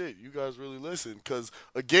 oh shit, you guys really listen. Because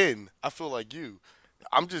again, I feel like you.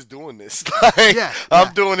 I'm just doing this. Like, Yeah, I'm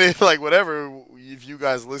yeah. doing it like whatever. If you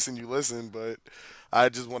guys listen, you listen. But I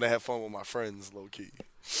just want to have fun with my friends, low key.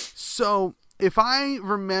 So if I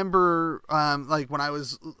remember, like when I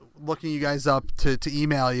was looking you guys up to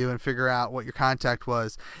email you and figure out what your contact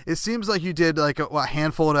was, it seems like you did like a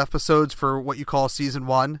handful of episodes for what you call season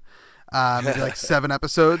 1, maybe like 7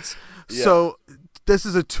 episodes. Yeah. So this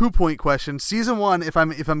is a 2-point question. Season 1, if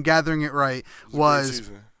I'm gathering it right, It a great was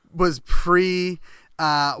season. pre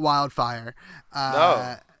Wildfire.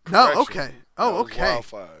 No. No. Correction. Okay. Oh, That was okay.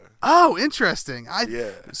 Wildfire. Oh, interesting.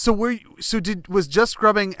 Yeah. So was Just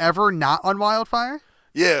Grubbing ever not on Wildfire?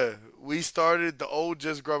 Yeah, we started the old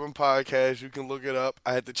Just Grubbing podcast. You can look it up.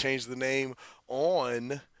 I had to change the name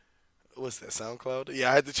on, what's that, SoundCloud?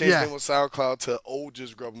 Yeah, I had to change Yeah. the name on SoundCloud to Old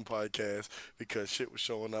Just Grubbing podcast because shit was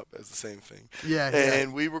showing up as the same thing. Yeah.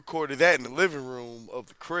 And we recorded that in the living room of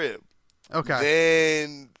the crib. Okay.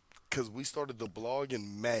 Then, because we started the blog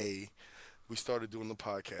in May, we started doing the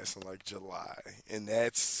podcast in like July. And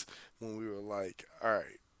that's when we were like, all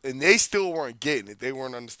right. And they still weren't getting it. They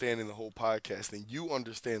weren't understanding the whole podcast. And you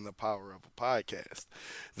understand the power of a podcast.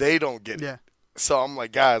 They don't get Yeah. it. So I'm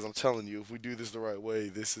like, guys, I'm telling you, if we do this the right way,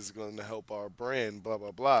 this is going to help our brand, blah,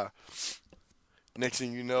 blah, blah. Next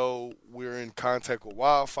thing you know, we're in contact with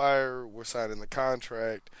Wildfire. We're signing the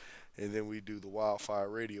contract. And then we do the Wildfire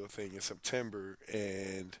radio thing in September.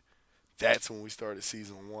 And that's when we started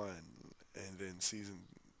season 1. And then season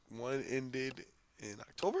 1 ended in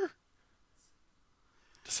October?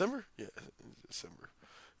 December? Yeah, December.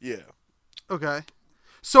 Yeah. Okay.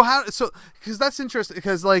 So because that's interesting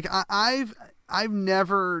because like I've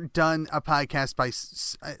never done a podcast by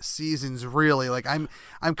seasons really. Like I'm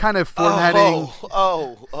kind of formatting.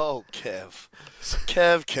 Kev.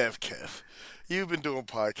 You've been doing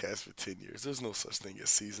podcasts for 10 years. There's no such thing as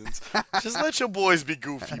seasons. Just let your boys be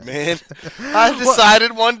goofy, man. I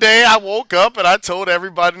decided one day, I woke up and I told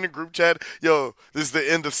everybody in the group chat, yo, this is the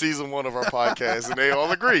end of season 1 of our podcast. And they all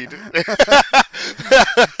agreed.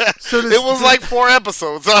 It was like 4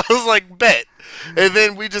 episodes. I was like, bet. And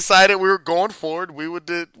then we decided we were going forward. We would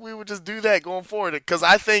just do that going forward. Because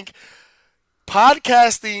I think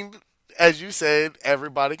podcasting, as you said,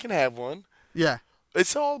 everybody can have one. Yeah.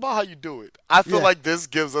 It's all about how you do it. I feel Yeah. like this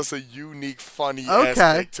gives us a unique, funny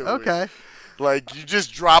aspect to it. Okay. Like you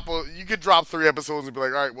just you could drop 3 episodes and be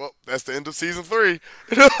like, all right, well, that's the end of season 3. And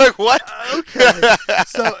you're like, what? Okay.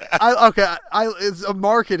 So it's a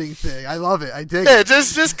marketing thing. I love it. I dig Yeah, it.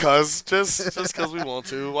 just cause we want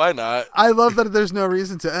to. Why not? I love that there's no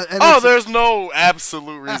reason to. And it's- There's no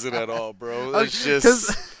absolute reason at all, bro. It's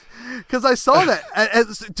just. Because I saw that.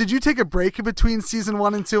 Did you take a break in between season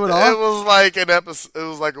 1 and 2 at all? It was like an episode. It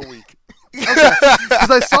was like a week. Because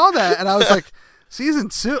I saw that and I was like, season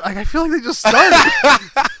 2. Like I feel like they just started.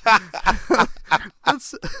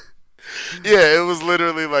 Yeah, it was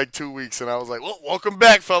literally like 2 weeks, and I was like, "Well, welcome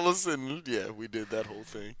back, fellas," and yeah, we did that whole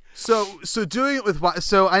thing. So doing it with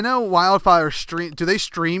I know Wildfire stream. Do they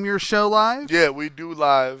stream your show live? Yeah, we do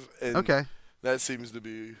live, and Okay. that seems to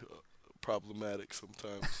be problematic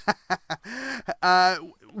sometimes.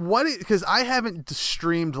 Because I haven't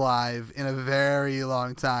streamed live in a very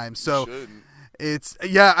long time, so Shouldn't. it's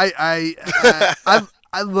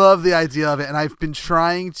I love the idea of it, and I've been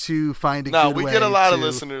trying to find a No, good we way get a lot of to-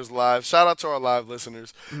 listeners live. Shout out to our live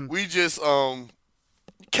listeners. We just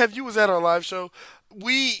Kev, you was at our live show.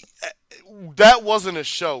 That wasn't a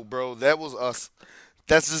show, bro. That was us.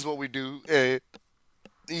 That's just what we do. And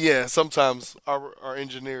yeah, sometimes our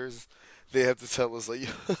engineers, they have to tell us like,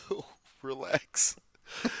 relax.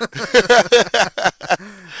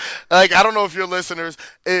 Like, I don't know if your listeners,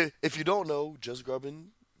 if you don't know, Just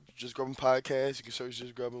Grubbin podcast, you can search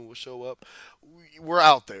Just Grubbin, we'll show up. We're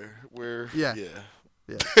out there. Yeah.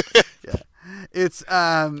 Yeah. It's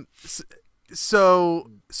so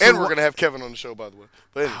And we're gonna have Kevin on the show, by the way.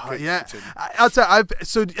 But anyway, yeah. continue. I'll tell.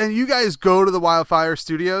 And you guys go to the Wildfire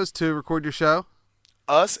Studios to record your show.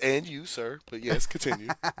 Us and you, sir. But yes, continue.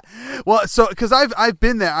 Well, so because I've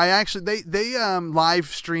been there, I actually they live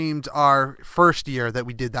streamed our first year that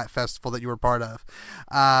we did that festival that you were part of,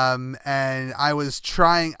 and I was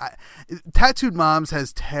trying. Tattooed Moms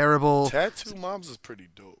has terrible. Tattoo Moms is pretty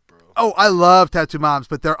dope, bro. Oh, I love Tattoo Moms,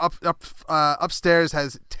 but they're upstairs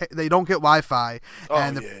they don't get Wi-Fi,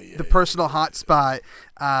 and the personal hotspot.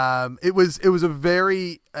 It was a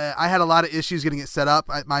very. I had a lot of issues getting it set up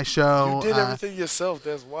at my show. You did everything yourself.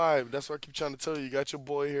 That's why. That's why I keep trying to tell you. You got your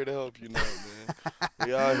boy here to help you now, man.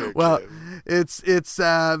 We out here. Well, Kev. it's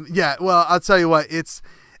yeah. Well, I'll tell you what. It's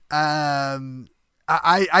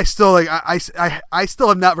I still like I still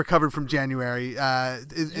have not recovered from January.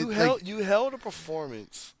 You held a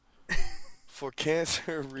performance for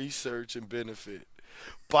cancer research and benefit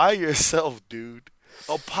by yourself, dude.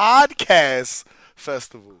 A podcast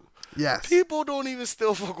festival. Yes. People don't even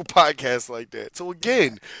still fuck with podcasts like that. So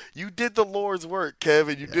again, you did the Lord's work,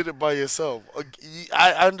 Kevin. You did it by yourself.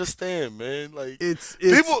 I understand, man. Like It's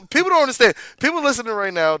people don't understand. People listening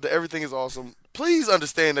right now to Everything Is Awesome. Please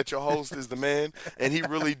understand that your host is the man, and he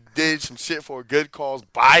really did some shit for a good cause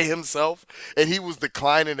by himself, and he was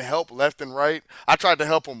declining help left and right. I tried to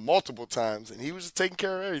help him multiple times, and he was just taking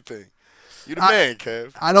care of everything. You the man,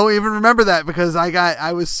 Kev. I don't even remember that because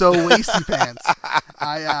I was so wasty pants.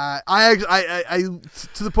 I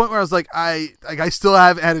to the point where I was like I still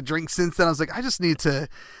haven't had a drink since then. I was like I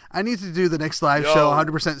need to do the next live show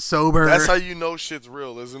 100% sober. That's how you know shit's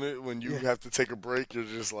real, isn't it? When you have to take a break, you're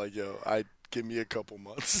just like, yo, give me a couple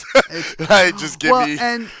months. Just give me.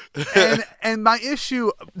 And my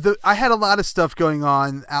issue, I had a lot of stuff going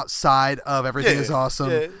on outside of Everything Is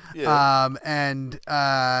Awesome. Yeah. And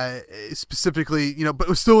specifically, but it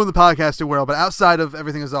was still in the podcasting world. But outside of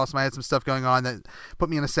Everything Is Awesome, I had some stuff going on that put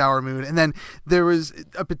me in a sour mood. And then there was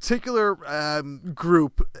a particular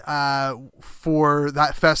group for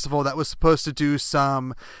that festival that was supposed to do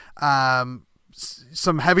some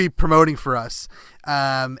heavy promoting for us,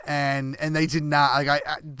 and they did not. Like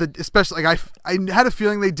especially I had a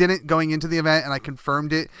feeling they didn't going into the event, and I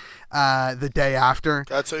confirmed it the day after.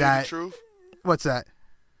 Can I tell you the truth? What's that?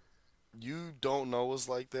 You don't know us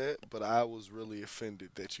like that, but I was really offended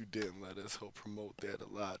that you didn't let us help promote that a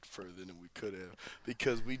lot further than we could have,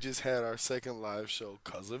 because we just had our second live show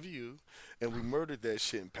because of you, and we murdered that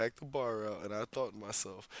shit and packed the bar out, and I thought to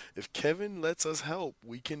myself, if Kevin lets us help,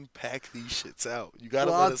 we can pack these shits out. You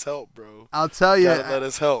gotta let us help, bro. I'll tell you. Let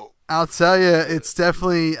us help. I'll tell you, it's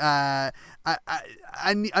definitely. I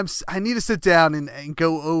need to sit down and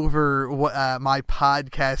go over what my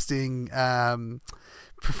podcasting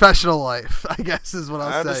professional life, I guess, is what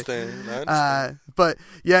I'll say. I understand. But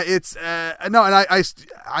yeah, it's no, and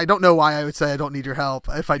I don't know why I would say I don't need your help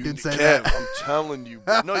if I did say Kev, that. I'm telling you.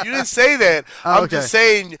 No, you didn't say that. I'm just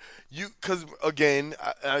saying because again,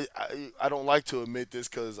 I don't like to admit this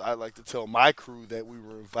because I like to tell my crew that we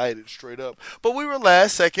were invited straight up, but we were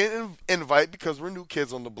last second invite because we're new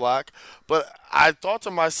kids on the block. But I thought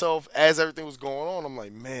to myself as everything was going on, I'm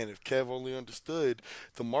like, man, if Kev only understood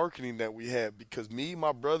the marketing that we have, because me,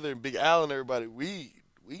 my brother, and Big Al and everybody, we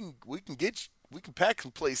can pack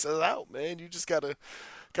some places out, man. You just gotta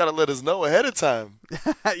let us know ahead of time.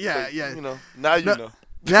 Yeah. Now you know.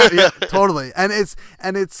 Yeah, totally. And it's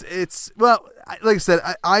well, like I said,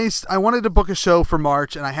 I wanted to book a show for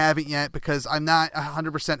March, and I haven't yet because I'm not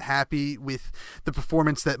 100% happy with the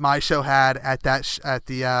performance that my show had at that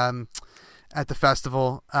at the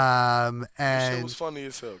festival. And it was funny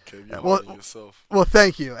as hell, Kev. You yourself. Well,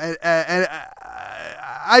 thank you. And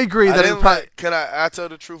I agree can I tell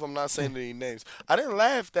the truth? I'm not saying any names. I didn't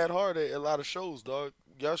laugh that hard at a lot of shows, dog.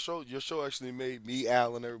 Your show actually made me,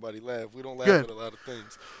 Al, and everybody laugh. We don't laugh at a lot of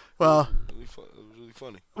things. Well, it was really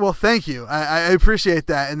funny. Well, thank you. I appreciate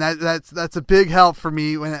that, and that's a big help for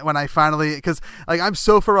me when I finally, because like I'm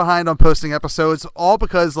so far behind on posting episodes, all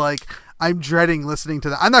because like I'm dreading listening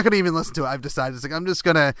to that. I'm not going to even listen to it. I've decided it's like I'm just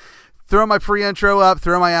gonna throw my pre-intro up,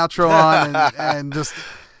 throw my outro on, and just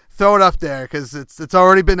throw it up there because it's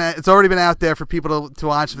already been out there for people to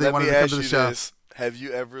watch if they wanted to come to the show. This. Have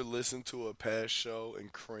you ever listened to a past show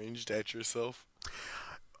and cringed at yourself?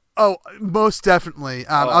 Oh, most definitely.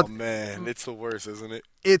 Man, it's the worst, isn't it?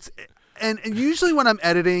 It's and usually when I'm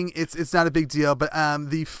editing, it's not a big deal. But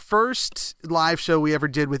the first live show we ever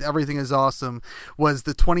did with Everything Is Awesome was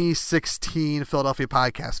the 2016 Philadelphia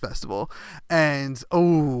Podcast Festival, and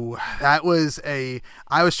I was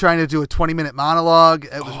trying to do a 20-minute monologue.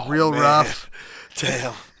 It was real rough.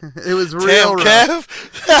 Damn. It was real rough.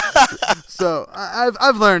 Kev. So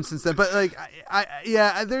I've learned since then, but like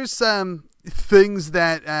there's some things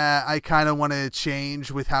that I kind of want to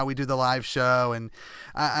change with how we do the live show, and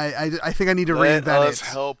I think I need to reinvent it. Let us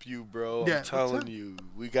help you, bro. I'm telling you,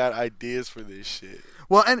 we got ideas for this shit.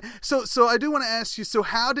 Well, and so I do want to ask you. So,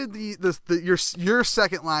 how did your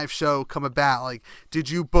second live show come about? Like, did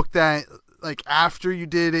you book that like after you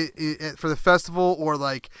did it for the festival, or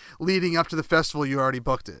like leading up to the festival you already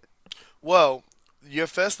booked it? Well, your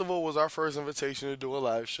festival was our first invitation to do a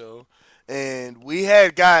live show, and we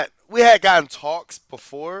had gotten talks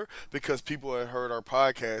before because people had heard our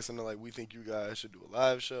podcast and they're like, we think you guys should do a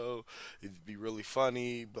live show. It'd be really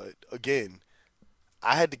funny. But again,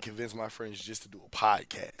 I had to convince my friends just to do a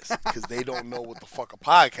podcast because they don't know what the fuck a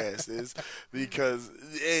podcast is. Because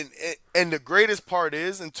and the greatest part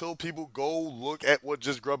is, until people go look at what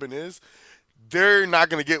Just Grubbin is, they're not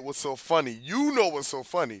going to get what's so funny. You know what's so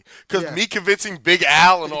funny. Because Yeah. me convincing Big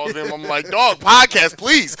Al and all of them, I'm like, dog, podcast,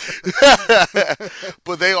 please.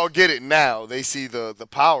 But they all get it now. They see the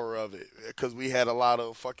power of it. Because we had a lot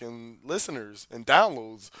of fucking listeners and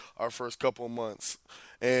downloads our first couple of months.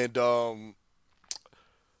 And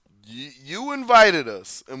you invited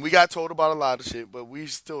us. And we got told about a lot of shit, but we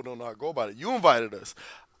still don't know how to go about it. You invited us.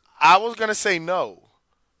 I was going to say no.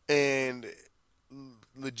 And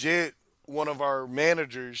legit, one of our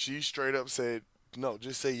managers, she straight up said, no,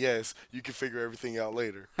 just say yes. You can figure everything out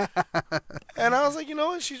later. And I was like, you know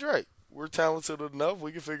what? She's right. We're talented enough.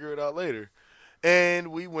 We can figure it out later.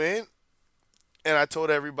 And we went, and I told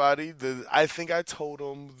everybody. I think I told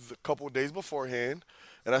them a couple of days beforehand.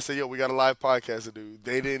 And I said, yo, we got a live podcast to do.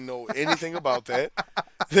 They didn't know anything about that.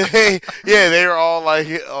 They were all like,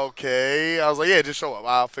 okay. I was like, yeah, just show up.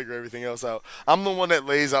 I'll figure everything else out. I'm the one that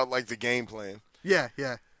lays out, like, the game plan. Yeah.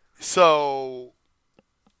 So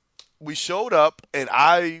we showed up, and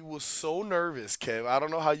I was so nervous, Kev. I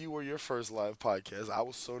don't know how you were your first live podcast. I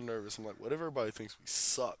was so nervous. I'm like, what if everybody thinks we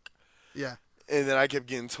suck? Yeah. And then I kept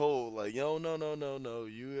getting told, like, yo, no.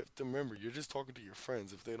 You have to remember, you're just talking to your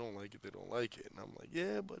friends. If they don't like it, they don't like it. And I'm like,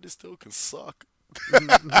 yeah, but it still can suck.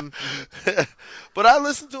 But I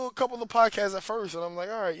listened to a couple of podcasts at first, and I'm like,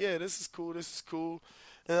 all right, yeah, this is cool. And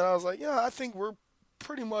then I was like, yeah, I think we're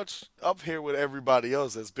pretty much up here with everybody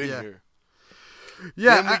else that's been here.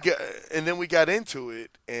 Yeah. Then we got into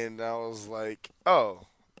it, and I was like, oh,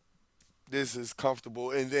 this is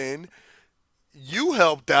comfortable. And then you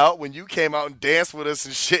helped out when you came out and danced with us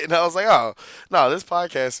and shit. And I was like, oh, no, this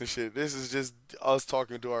podcast and shit, this is just us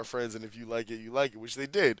talking to our friends. And if you like it, you like it, which they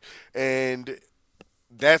did. And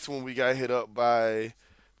that's when we got hit up by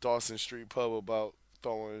Dawson Street Pub about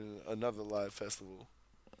throwing another live festival.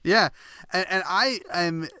 Yeah, and I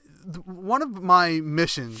am one of my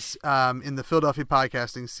missions in the Philadelphia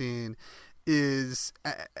podcasting scene is,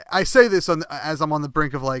 I say this as I'm on the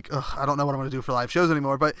brink of like, I don't know what I'm going to do for live shows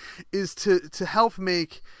anymore, but is to help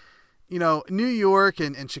make, New York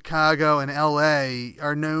and Chicago and LA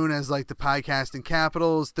are known as like the podcasting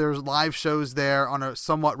capitals. There's live shows there on a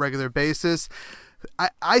somewhat regular basis.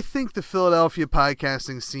 I think the Philadelphia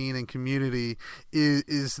podcasting scene and community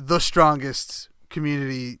is the strongest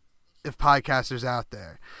community of podcasters out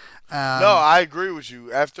there. No, I agree with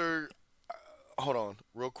you. Hold on,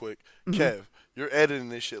 real quick. Kev, you're editing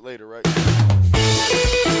this shit later, right?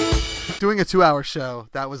 Doing a 2-hour show,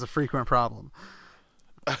 that was a frequent problem.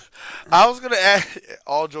 I was going to add,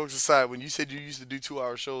 all jokes aside, when you said you used to do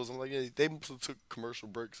 2-hour shows, I'm like, yeah, they must have took commercial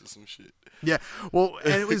breaks or some shit. Yeah, well,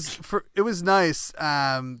 and it was nice,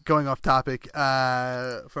 going off topic,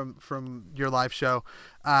 from your live show,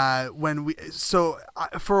 for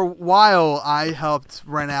a while I helped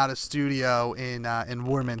rent out a studio in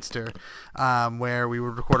Warminster, where we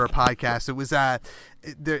would record our podcast. It was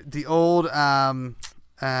the old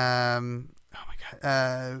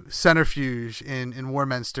Centrifuge in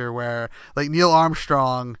Warminster, where like Neil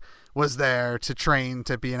Armstrong was there to train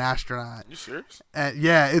to be an astronaut. You serious?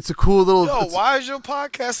 Yeah, it's a cool little. Yo, why is your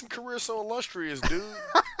podcasting career so illustrious, dude?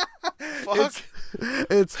 Fuck.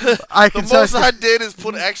 It's I can the most I did is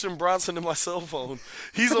put Action Bronson in my cell phone.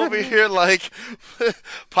 He's over here like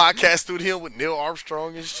podcast studio with Neil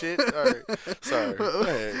Armstrong and shit. All right, sorry.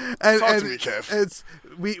 Talk to me, Kev.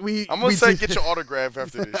 I'm gonna say get your autograph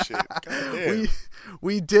after this shit. God damn.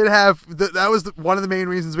 We did have that was one of the main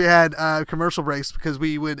reasons we had commercial breaks, because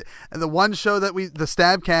we would, the one show that the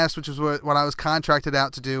Stabcast, which was what I was contracted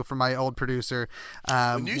out to do for my old producer.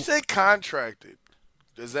 When you say contracted,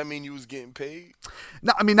 does that mean you was getting paid?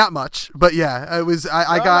 No, I mean not much, but yeah, it was.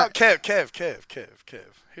 I got Kev.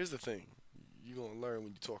 Here's the thing, you gonna learn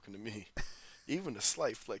when you're talking to me. Even a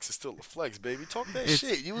slight flex is still a flex, baby. Talk that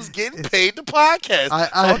shit. You was getting paid to podcast.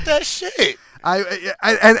 Talk that shit.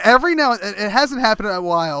 And every now and it hasn't happened in a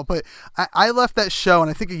while, but I left that show, and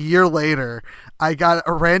I think a year later I got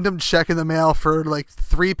a random check in the mail for like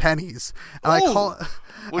 3 pennies. And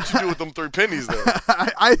What'd you do with them 3 pennies though?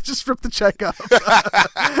 I just ripped the check up.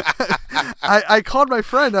 I called my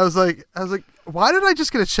friend. I was like, why did I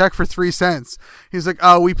just get a check for 3 cents? He's like,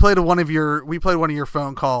 oh, we played one of your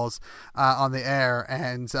phone calls on the air,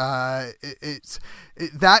 and that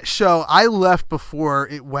show I left before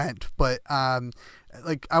it went, but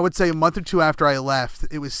like I would say a month or 2 after I left,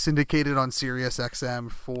 it was syndicated on Sirius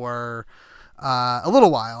XM for a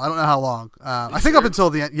little while. I don't know how long. I think up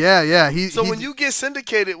until the end. Yeah. When you get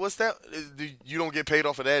syndicated, what's that? You don't get paid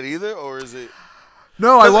off of that either, or is it?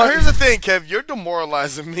 No, I want. Here's the thing, Kev. You're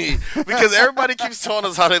demoralizing me because everybody keeps telling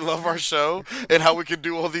us how they love our show and how we can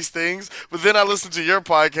do all these things. But then I listen to your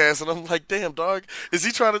podcast and I'm like, damn, dog, is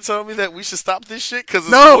he trying to tell me that we should stop this shit? Because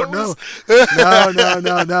No.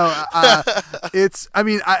 It's. I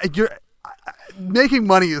mean, making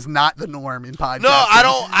money is not the norm in podcasting. No,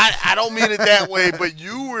 I don't mean it that way. But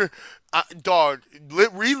you were. Dog,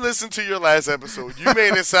 re-listen to your last episode. You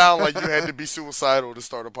made it sound like you had to be suicidal to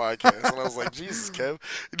start a podcast, and I was like, Jesus, Kev.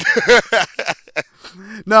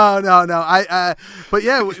 No. But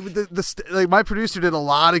yeah, like my producer did a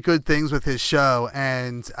lot of good things with his show,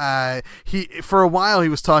 and he for a while he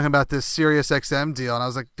was talking about this Sirius XM deal, and I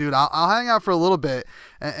was like, dude, I'll hang out for a little bit.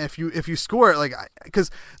 If you score it, like,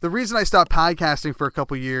 because the reason I stopped podcasting for a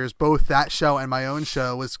couple years, both that show and my own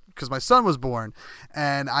show, was because my son was born,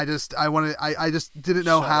 and I just didn't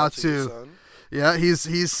know how Shout out to your to. son. Yeah,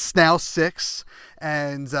 he's now 6,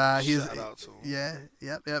 and he's Shout out to him.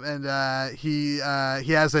 yep, and he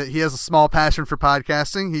has a small passion for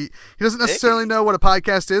podcasting. He doesn't necessarily know what a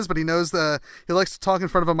podcast is, but he knows he likes to talk in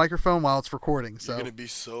front of a microphone while it's recording. So You're gonna be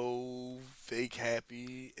so fake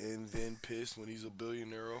happy and then pissed when he's a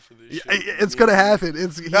billionaire off of this shit. it's gonna happen.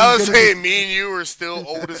 I was saying, me and you are still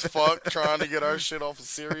old as fuck trying to get our shit off of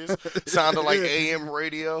Sirius. Sounded like AM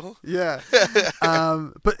radio. Yeah.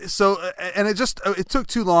 But so, and it took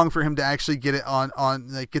too long for him to actually get it on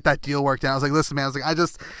like get that deal worked out. I was like, listen, man, I was like,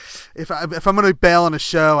 if I'm going to bail on a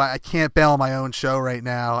show, I can't bail on my own show right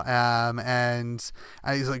now. And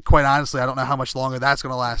he's like, quite honestly, I don't know how much longer that's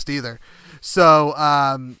going to last either. So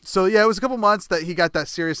yeah, it was a couple months that he got that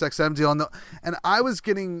Sirius XM deal, and I was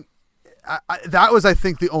getting, that was, I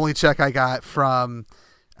think, the only check I got from,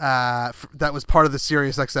 that was part of the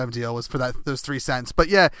Sirius XM deal, was for those 3 cents. But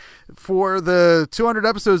yeah, for the 200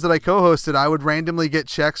 episodes that I co-hosted, I would randomly get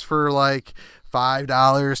checks for like $5,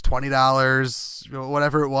 $20,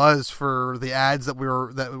 whatever it was, for the ads that we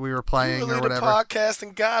were playing, You really or whatever. the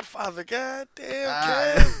podcasting godfather. God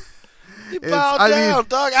damn, Kev. You bowed I down, mean-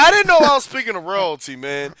 dog. I didn't know I was speaking of royalty,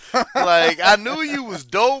 man. Like, I knew you was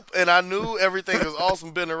dope, and I knew everything was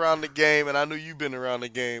awesome been around the game, and I knew you been around the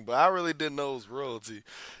game, but I really didn't know it was royalty.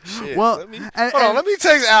 Shit. Well, let me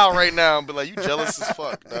text Al right now and be like, you jealous as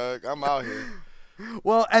fuck, dog. I'm out here.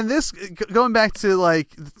 Well, and this, going back to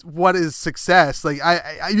like what is success, like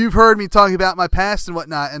you've heard me talking about my past and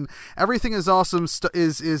whatnot, and Everything Is Awesome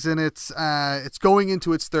is in it's going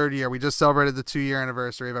into its 3rd year. We just celebrated the 2-year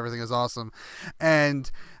anniversary of Everything Is Awesome,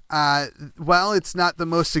 and while it's not the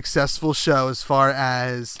most successful show as far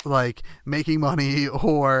as like making money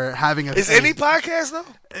or having Is any podcast though?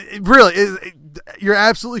 You're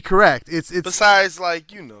absolutely correct. It's Besides,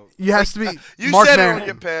 like, you has to be. You Mark said Maron. it on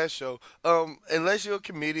your past show. Unless you're a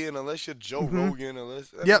comedian, unless you're Joe Rogan,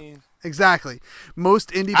 Yep, exactly.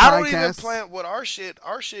 Most indie I don't podcasts. even plan what our shit.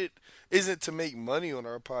 Our shit isn't to make money on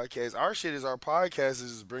our podcast. Our shit is our podcast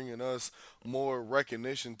is just bringing us more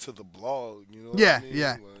recognition to the blog. You know? Yeah, what I mean?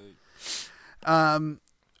 yeah. Like,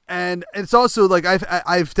 And it's also like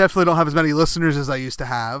I've definitely don't have as many listeners as I used to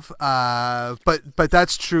have, but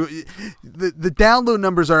that's true. The download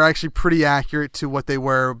numbers are actually pretty accurate to what they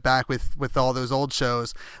were back with all those old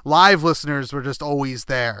shows. Live listeners were just always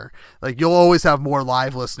there. Like, you'll always have more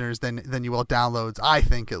live listeners than you will downloads. I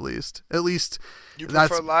think at least you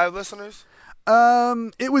prefer live listeners?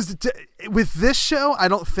 It was with this show. I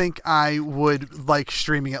don't think I would like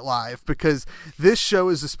streaming it live, because this show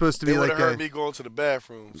is supposed to be They would like have heard me going to the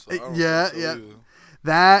bathroom. So I don't yeah. think so either.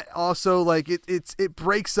 That also, like, it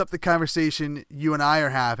breaks up the conversation you and I are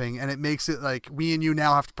having, and it makes it like me and you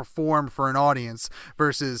now have to perform for an audience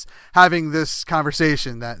versus having this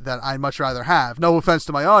conversation that I'd much rather have. No offense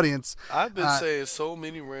to my audience. I've been saying so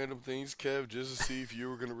many random things, Kev, just to see if you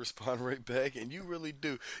were going to respond right back, and you really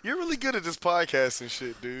do. You're really good at this podcasting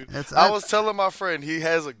shit, dude. I was telling my friend he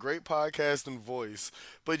has a great podcasting voice,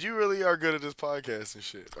 but you really are good at this podcasting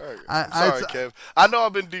shit. All right. I'm sorry, Kev. I know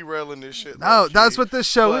I've been derailing this shit. No, that's what this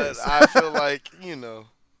show but is. I feel like,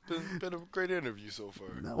 been a great interview so far.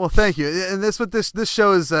 Well, thank you. And that's what this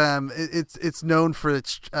show is. It's known for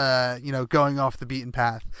its going off the beaten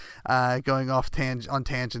path, going off on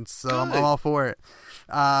tangents. So I'm all for it.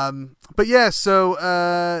 But yeah, so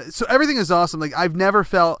Everything Is Awesome. Like, I've never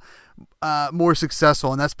felt more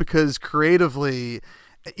successful, and that's because creatively,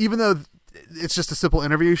 even though it's just a simple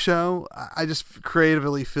interview show, I just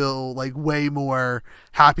creatively feel like way more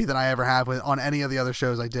happy than I ever have on any of the other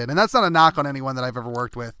shows I did. And that's not a knock on anyone that I've ever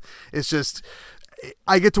worked with. It's just,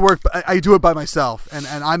 I get to work, I do it by myself, and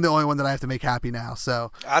I'm the only one that I have to make happy now.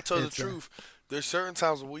 So I tell the truth. There's certain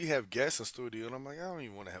times when we have guests in studio, and I'm like, I don't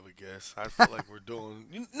even want to have a guest. I feel like we're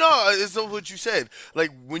doing. No, it's not what you said. Like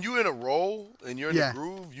when you're in a role and you're in Yeah. the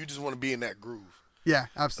groove, you just want to be in that groove. Yeah,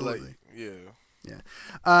 absolutely. Like, yeah. Yeah.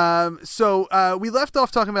 So we left off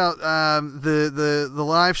talking about the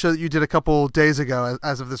live show that you did a couple days ago,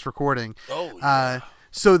 as of this recording. Oh yeah.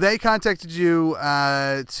 So they contacted you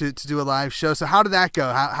to do a live show. So how did that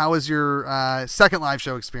go? How was your second live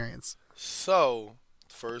show experience? So,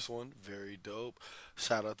 first one, very dope.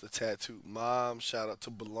 Shout out to Tattooed Mom. Shout out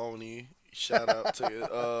to Baloney. Shout out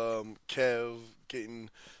to Kev getting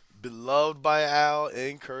beloved by Al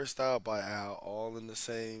and cursed out by Al, all in the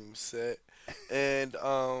same set. And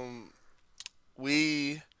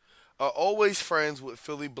we are always friends with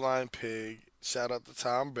Philly Blind Pig. Shout out to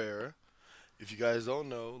Tom Bear. If you guys don't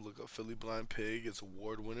know, look up Philly Blind Pig. It's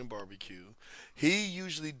award-winning barbecue. He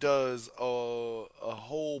usually does a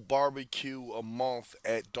whole barbecue a month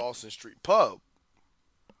at Dawson Street Pub.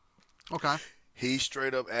 Okay. He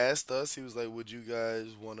straight up asked us. He was like, "Would you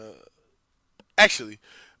guys want to?" Actually,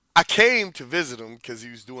 I came to visit him because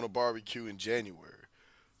he was doing a barbecue in January,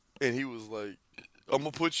 and he was like, "I'm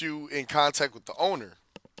gonna put you in contact with the owner."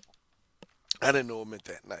 I didn't know it meant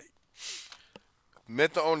that night.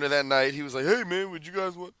 Met the owner that night. He was like, "Hey man, would you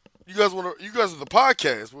guys want? You guys are the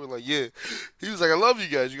podcast." We were like, "Yeah." He was like, "I love you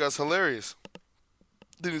guys. You guys hilarious."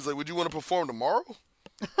 Then he's like, "Would you want to perform tomorrow?"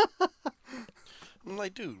 I'm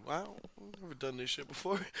like, "Dude, I've never done this shit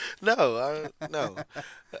before." No.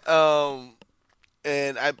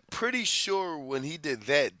 And I'm pretty sure when he did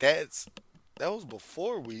that, that was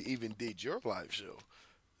before we even did your live show.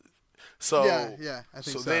 So yeah, I think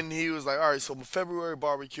so. So then he was like, "All right, so February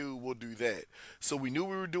barbecue, we'll do that." So we knew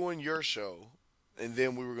we were doing your show, and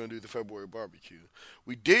then we were going to do the February barbecue.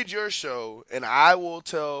 We did your show, and I will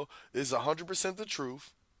tell this is 100% the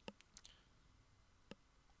truth.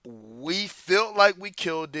 We felt like we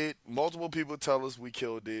killed it. Multiple people tell us we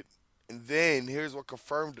killed it. And then here's what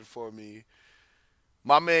confirmed it for me.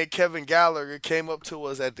 My man Kevin Gallagher came up to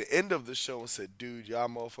us at the end of the show and said, "Dude, y'all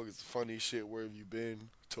motherfuckers funny as shit. Where have you been?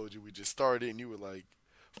 Told you we just started." And you were like,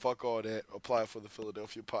 "Fuck all that. Apply for the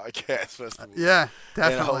Philadelphia Podcast Festival." Yeah,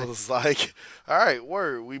 definitely. And I was like, "All right,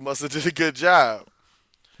 word. We must have did a good job."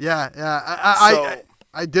 Yeah. So-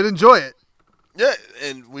 I did enjoy it. Yeah,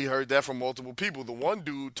 and we heard that from multiple people. The one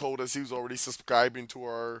dude told us he was already subscribing to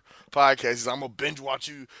our podcast. He's like, "I'm gonna binge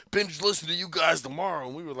listen to you guys tomorrow."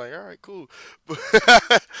 And we were like, "All right, cool."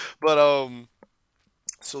 But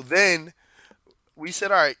so then we said,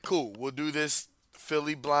 "All right, cool. We'll do this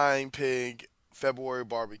Philly Blind Pig February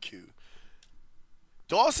barbecue."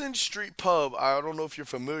 Dawson Street Pub. I don't know if you're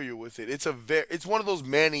familiar with it. It's one of those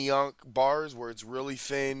Manny Young bars where it's really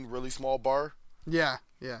thin, really small bar. Yeah.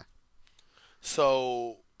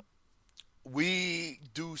 So we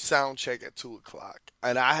do sound check at 2:00,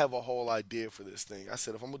 and I have a whole idea for this thing. I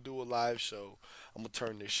said, if I'm gonna do a live show, I'm gonna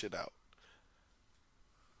turn this shit out.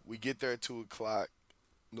 We get there at 2:00,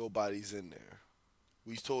 nobody's in there.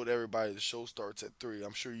 We told everybody the show starts at 3.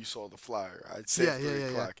 I'm sure you saw the flyer. I said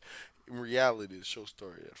 3:00. In reality, the show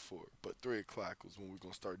started at 4, but 3:00 was when we were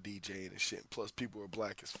gonna start DJing and shit. Plus, people were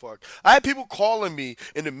black as fuck. I had people calling me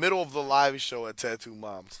in the middle of the live show at Tattoo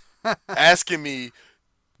Moms, asking me,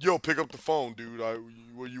 "Yo, pick up the phone, dude.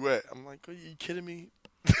 Where you at?" I'm like, "Are you kidding me?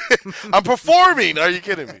 I'm performing. Are you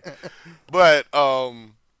kidding me?" But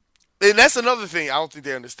and that's another thing I don't think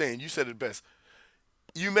they understand. You said it best.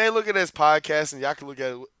 You may look at it as podcast, and y'all can look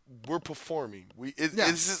at it. We're performing.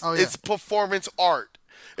 It's performance art,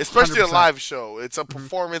 especially 100%. a live show. It's a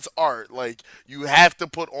performance art. Like you have to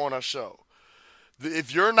put on a show.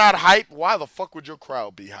 If you're not hyped, why the fuck would your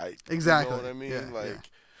crowd be hyped? Exactly. You know what I mean? Yeah.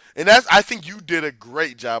 And I think you did a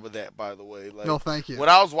great job of that, by the way. Like, No, thank you. When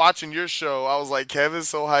I was watching your show, I was like, Kevin's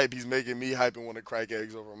so hype, he's making me hype and want to crack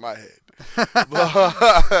eggs over my head.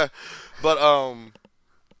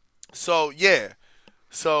 So yeah.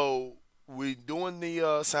 So we doing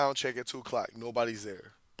the sound check at 2:00. Nobody's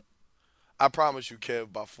there. I promise you,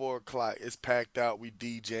 Kev, by 4:00, it's packed out. We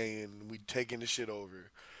DJing, we taking the shit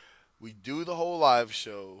over. We do the whole live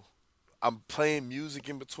show. I'm playing music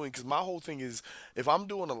in between because my whole thing is if I'm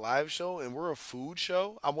doing a live show and we're a food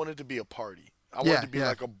show, I want it to be a party. I want it to be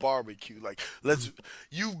like a barbecue. Like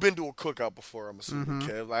you've been to a cookout before, I'm assuming,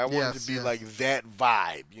 Kev. Like I want it to be like that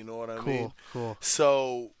vibe. You know what I mean? Cool.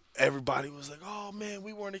 So everybody was like, "Oh man,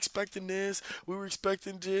 we weren't expecting this. We were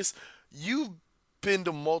expecting this." You've been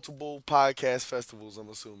to multiple podcast festivals, I'm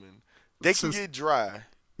assuming. They can get dry.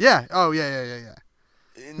 Yeah. Oh yeah.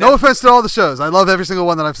 And No offense to all the shows. I love every single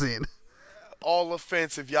one that I've seen. all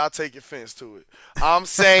offense if y'all take offense to it. I'm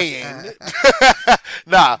saying,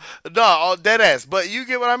 nah, all dead ass. But you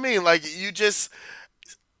get what I mean. Like you just,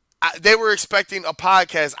 they were expecting a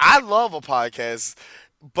podcast. I love a podcast,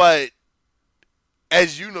 but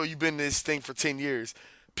as you know, you've been in this thing for 10 years.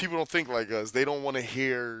 People don't think like us. They don't want to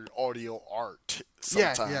hear audio art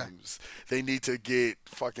Yeah, sometimes. They need to get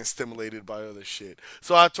fucking stimulated by other shit.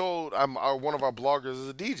 So I told one of our bloggers is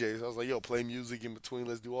a DJ. So I was like, yo, play music in between.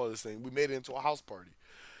 Let's do all this thing. We made it into a house party.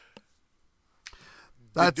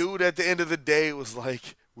 The dude at the end of the day was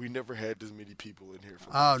like, we never had this many people in here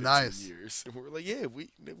for 15 years. And we were like, yeah, we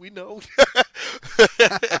know.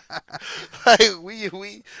 Like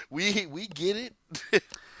we get it.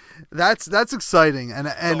 That's exciting, and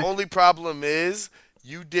the only problem is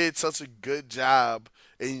you did such a good job,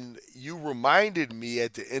 and you reminded me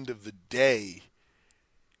at the end of the day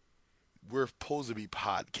we're supposed to be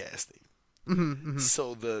podcasting.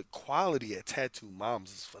 So the quality at Tattoo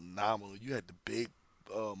Moms is phenomenal. You had the big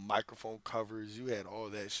microphone covers, you had all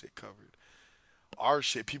that shit covered. Our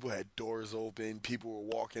shit, people had doors open, people were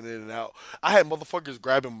walking in and out. I had motherfuckers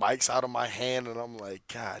grabbing mics out of my hand, and I'm like,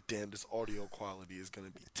 God damn, this audio quality is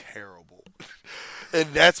going to be terrible.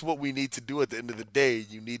 And that's what we need to do at the end of the day.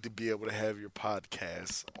 You need to be able to have your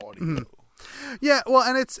podcast audio. Yeah, well,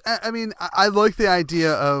 and it's, I mean, I like the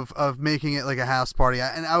idea of making it like a house party,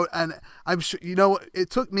 and I'm sure, you know, it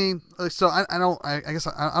took me, so I guess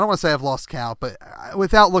I don't want to say I've lost count, but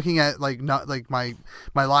without looking at not like my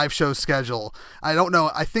live show schedule, I don't know.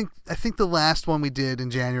 I think the last one we did in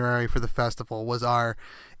January for the festival was our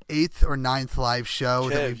 8th or 9th live show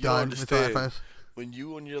that we've done. Understand, when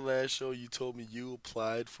you on your last show, you told me you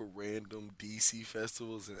applied for random DC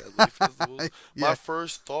festivals and LA festivals. Yeah. My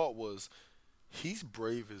first thought was, he's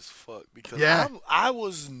brave as fuck, because I'm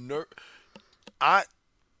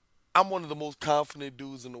one of the most confident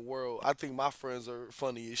dudes in the world. I think my friends are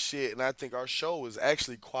funny as shit, and I think our show is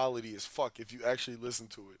actually quality as fuck if you actually listen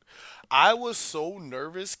to it. I was so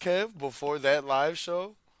nervous, Kev, before that live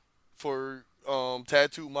show for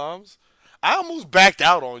Tattoo Moms. I almost backed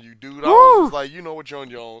out on you, dude. I was like, you know what, you're on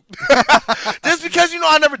your own. Just because,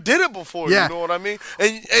 I never did it before. Yeah. You know what I mean?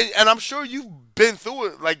 And I'm sure you've been through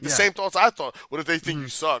it, like the same thoughts I thought. What if they think you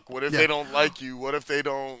suck? What if they don't like you? What if they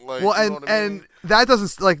don't like? Well, you know what I mean? and that doesn't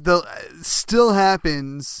still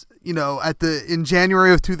happens. In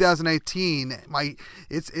January of 2018,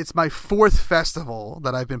 it's my 4th festival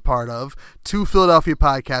that I've been part of. 2 Philadelphia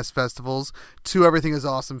podcast festivals, 2 Everything Is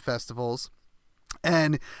Awesome festivals.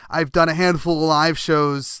 And I've done a handful of live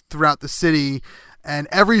shows throughout the city, and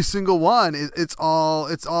every single one, it's all.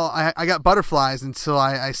 I got butterflies until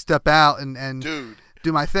I step out and Dude,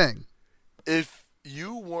 do my thing. If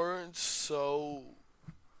you weren't so,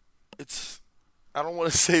 I don't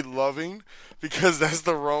want to say loving, because that's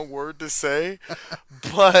the wrong word to say,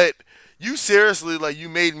 but you seriously, you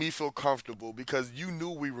made me feel comfortable because you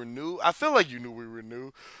knew we were new. I feel like you knew we were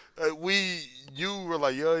new. You were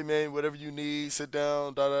like, yo, man, whatever you need, sit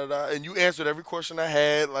down, and you answered every question I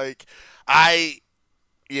had.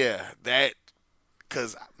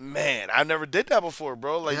 Because, man, I never did that before,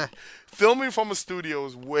 bro. Filming from a studio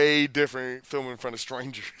is way different filming in front of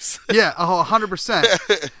strangers. Yeah,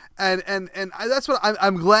 100%. And that's what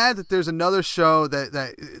I'm glad that there's another show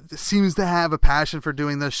that seems to have a passion for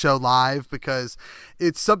doing this show live, because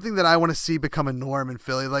it's something that I want to see become a norm in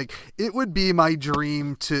Philly. It would be my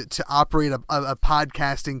dream to operate a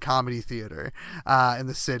podcasting comedy theater in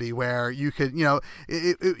the city, where you could,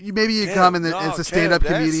 maybe you come and it's a stand-up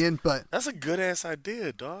comedian, but that's a good ass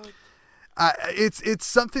idea, dog. It's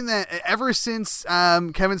something that ever since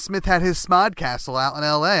Kevin Smith had his Smodcastle out in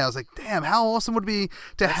LA, I was like, damn, how awesome would it be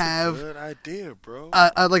to have a good idea, bro.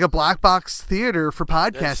 Like a black box theater for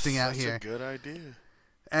podcasting out here. That's a good idea.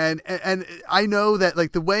 And I know that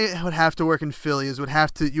the way it would have to work in Philly is you'd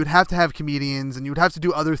have to have comedians, and you would have to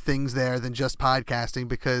do other things there than just podcasting,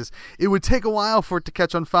 because it would take a while for it to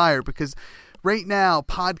catch on fire, because right now,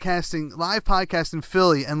 live podcasting in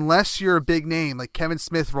Philly, unless you're a big name, like Kevin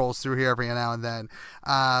Smith rolls through here every now and then.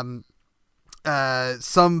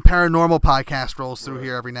 Some paranormal podcast rolls through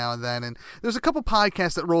here every now and then. And there's a couple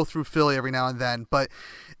podcasts that roll through Philly every now and then. But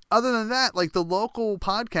other than that, the local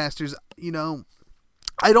podcasters,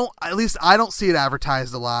 I don't see it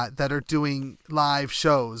advertised a lot that are doing live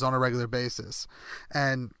shows on a regular basis.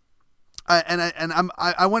 And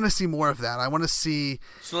I want to see more of that. I want to see.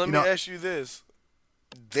 So let me ask you this: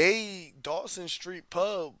 Dawson Street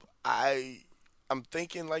Pub. I'm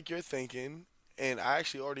thinking like you're thinking, and I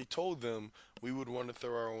actually already told them we would want to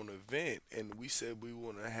throw our own event, and we said we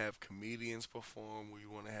want to have comedians perform, we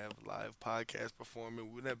want to have live podcasts perform, and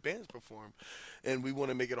we want to have bands perform, and we want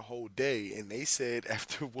to make it a whole day. And they said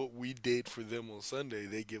after what we did for them on Sunday,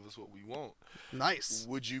 they give us what we want. Nice.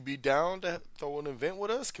 Would you be down to throw an event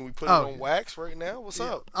with us? Can we put Oh, it on wax right now? What's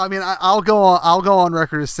up? I mean, I'll go on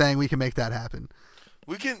record as saying we can make that happen.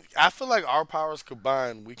 We can. I feel like our powers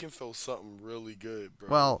combined, we can throw something really good, bro.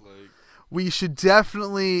 Well, like, we should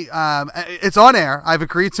definitely. It's on air. I've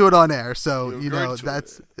agreed to it on air, so You agreed to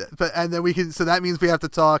that's. But and then we can. So that means we have to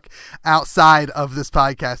talk outside of this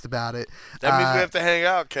podcast about it. that means we have to hang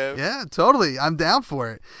out, Kev. Yeah, totally. I'm down for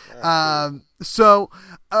it.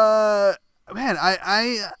 Man,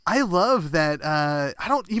 I love that. I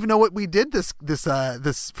don't even know what we did this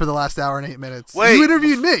for the last hour and 8 minutes. Wait, you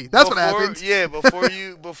interviewed me. That's what happened. Yeah,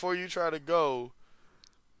 before you try to go,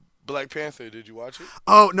 Black Panther. Did you watch it?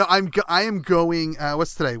 Oh no, I am going.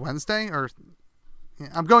 What's today? Wednesday or? Yeah,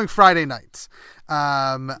 I'm going Friday nights.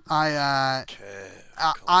 My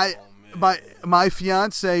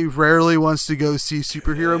fiance rarely wants to go see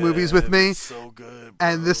superhero movies with me. It's so good, bro.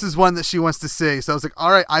 And this is one that she wants to see. So I was like,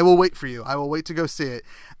 all right, I will wait for you. I will wait to go see it.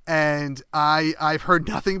 And I've heard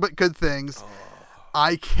nothing but good things.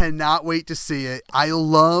 I cannot wait to see it. I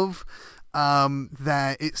love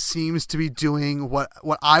that it seems to be doing what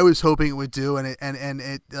I was hoping it would do, and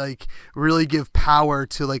it like really give power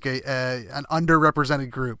to like an underrepresented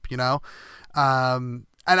group, you know.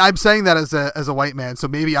 And I'm saying that as a white man, so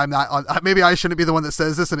maybe I'm not. Maybe I shouldn't be the one that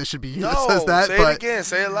says this, and it should be you that says that. Say but it again.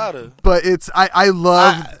 Say it louder. But it's I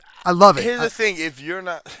love it. Here's the thing: if you're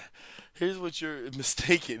not, here's what you're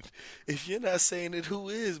mistaken. If you're not saying it, who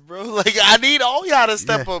is, bro? Like, I need all y'all to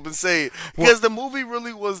step up and say it, because the movie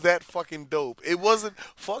really was that fucking dope. It wasn't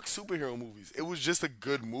fuck superhero movies. It was just a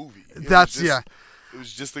good movie. It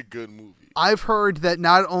was just a good movie. I've heard that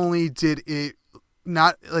not only did it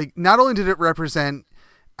represent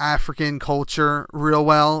African culture real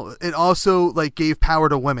well, it also like gave power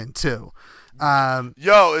to women too.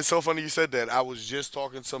 Yo, it's so funny you said that. I was just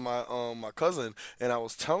talking to my my cousin, and I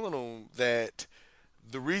was telling him that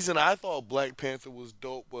the reason I thought Black Panther was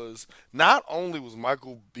dope was not only was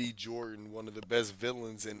Michael B. Jordan one of the best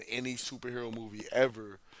villains in any superhero movie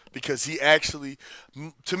ever, because he actually,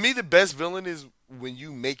 to me, the best villain is when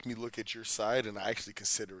you make me look at your side and I actually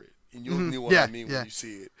consider it. And you'll know what I mean when you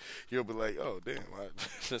see it. You'll be like, oh, damn,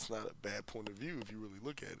 that's not a bad point of view if you really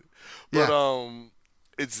look at it. But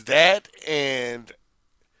it's that and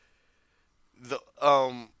the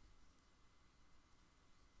hold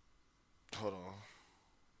on.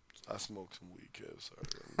 I smoked some weed, Kev. Sorry.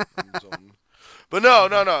 I'm zoning. But no.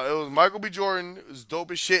 It was Michael B. Jordan. It was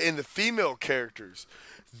dope as shit. And the female characters,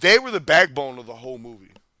 they were the backbone of the whole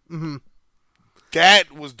movie. Mm-hmm.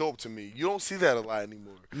 That was dope to me. You don't see that a lot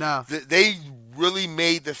anymore. No. They really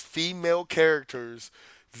made the female characters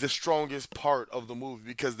the strongest part of the movie,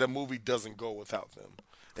 because the movie doesn't go without them.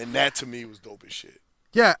 And that, to me, was dope as shit.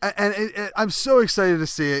 Yeah, and I'm so excited to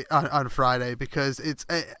see it on Friday, because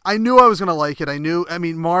I knew I was going to like it. I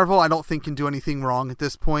mean, Marvel, I don't think can do anything wrong at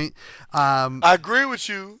this point. I agree with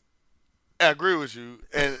you.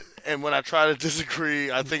 And when I try to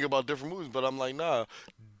disagree, I think about different movies. But I'm like, nah,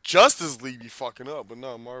 Justice League be fucking up. But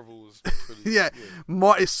no, Marvel is pretty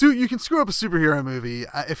you can screw up a superhero movie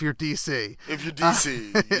if you're DC. If you're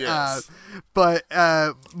DC, yes. But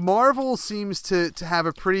Marvel seems to have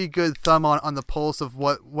a pretty good thumb on the pulse of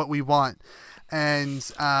what we want.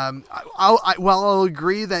 And I'll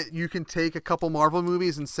agree that you can take a couple Marvel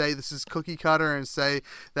movies and say this is cookie cutter and say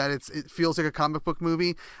that it feels like a comic book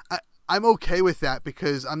movie. I'm okay with that,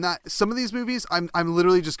 because I'm not. Some of these movies, I'm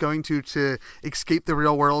literally just going to escape the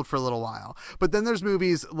real world for a little while. But then there's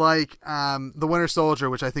movies like The Winter Soldier,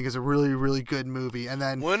 which I think is a really, really good movie. And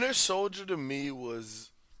then Winter Soldier to me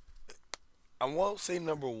was, I won't say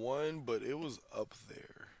number one, but it was up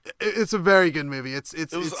there. It's a very good movie. It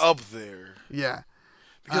was up there. Yeah,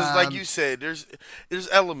 because like you said, there's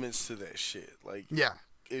elements to that shit. Like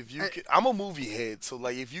if you can, I'm a movie head, so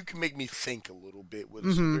like if you can make me think a little bit with a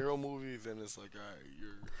superhero movie, then it's like, all right,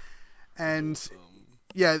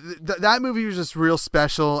 that movie was just real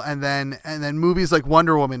special. And then movies like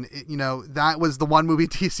Wonder Woman, that was the one movie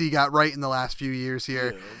DC got right in the last few years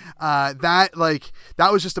here. Yeah.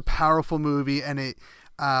 That was just a powerful movie, and it.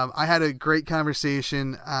 I had a great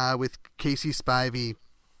conversation with Casey Spivey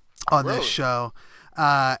on this show,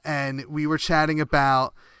 and we were chatting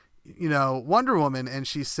about Wonder Woman, and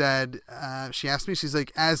she said, she asked me, she's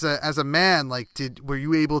like, as a man, like, were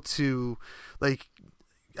you able to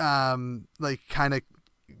kind of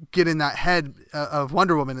get in that head of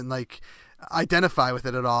Wonder Woman and identify with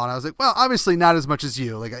it at all. And I was like, well, obviously not as much as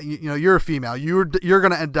you. Like, you're a female. You're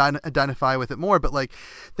going to identify with it more. But like,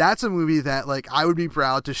 that's a movie that like I would be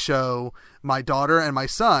proud to show my daughter and my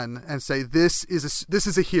son and say, this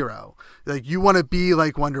is a hero. Like, you want to be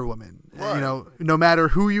like Wonder Woman, Right. No matter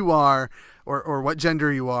who you are or what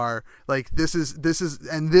gender you are. Like, this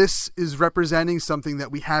is representing something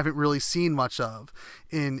that we haven't really seen much of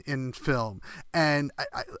in film. And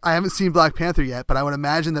I haven't seen Black Panther yet, but I would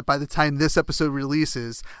imagine that by the time this episode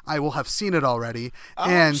releases, I will have seen it already.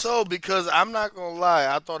 I hope so, because I'm not gonna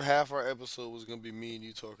lie, I thought half our episode was gonna be me and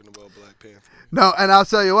you talking about Black Panther. No, and I'll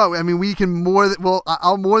tell you what. I mean, we can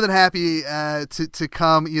I'm more than happy to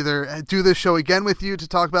come either do this show again with you to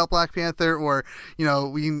talk about Black Panther, or we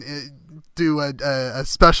can do a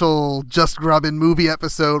special Just Grubbin movie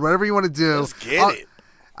episode, whatever you want to do. Let's get it.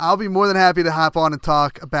 I'll be more than happy to hop on and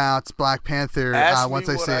talk about Black Panther once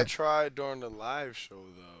I see what I it. tried during the live show,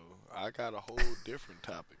 though. I got a whole different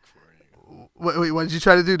topic for you. Wait, what did you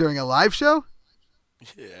try to do during a live show?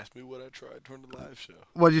 Yeah, ask me what I tried during the live show.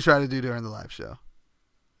 What did you try to do during the live show?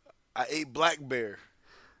 I ate black bear.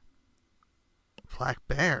 Black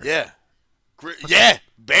bear? Yeah. Yeah,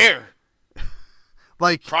 bear.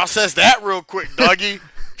 Like Process that real quick, doggy.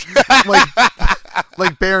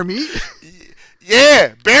 like bear meat?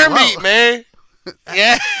 Yeah, bear Whoa. meat, man.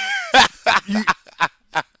 Yeah.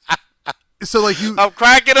 So like you... I'm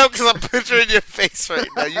cracking up because I'm picturing your face right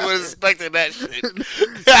now. You was expecting that shit.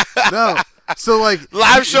 No. So like...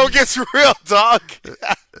 Live show gets real, dog.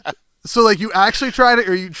 So like you actually tried it,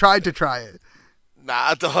 or you tried to try it?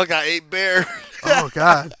 Nah, dog, I ate bear. Oh,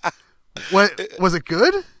 God. What, was it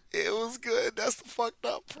good? It was good. That's the fucked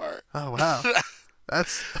up part. Oh, wow.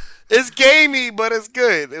 That's... It's gamey, but it's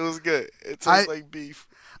good. It was good. It tastes like beef.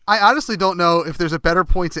 I honestly don't know if there's a better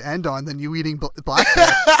point to end on than you eating black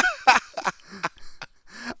bear.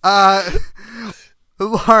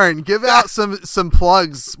 Lauren, give out some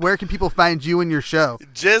plugs. Where can people find you and your show?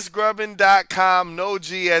 JustGrubbin.com, no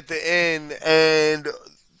G at the end, and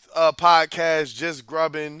podcast Just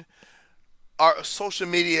Grubbin. Our social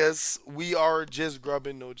medias, we are Just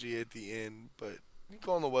Grubbin, no G at the end, but you can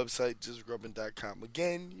go on the website, JustGrubbin.com.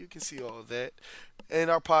 Again, you can see all of that. And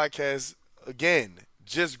our podcast, again,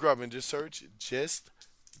 Just Grubbin. Just search Just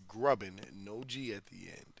Grubbin, no G at the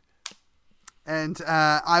end. And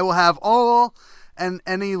I will have all and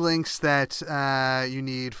any links that you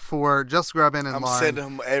need for Just Grubbin and I'm Lauren. sending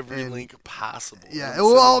them every link possible. Yeah, I'm it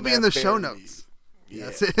will all sending be in that the show bear notes. meat. Yeah,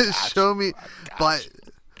 Yes, gotcha. show me, but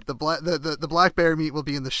the black bear meat will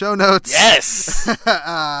be in the show notes. Yes.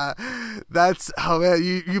 That's man,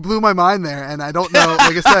 you blew my mind there, and I don't know.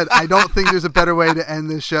 Like I said, I don't think there's a better way to end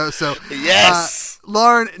this show. So Yes.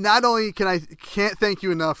 Lauren, not only can't thank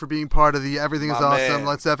you enough for being part of the Everything Is My Awesome.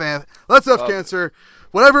 man. Let's Have Cancer,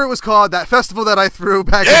 whatever it was called, that festival that I threw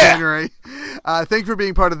back in January. Thank you for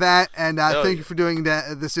being part of that, and thank you for doing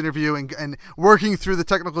this interview and working through the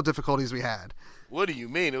technical difficulties we had. What do you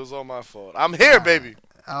mean? It was all my fault. I'm here, baby.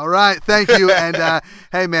 All right, thank you, and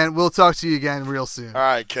hey, man, we'll talk to you again real soon. All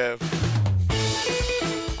right, Kev.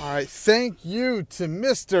 All right, thank you to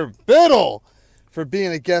Mr. Biddle for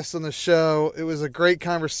being a guest on the show. It was a great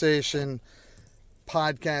conversation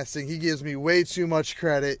podcasting. He gives me way too much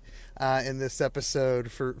credit in this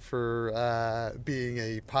episode for being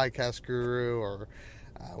a podcast guru or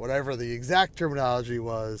whatever the exact terminology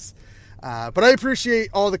was. But I appreciate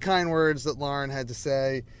all the kind words that Lauren had to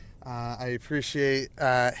say. I appreciate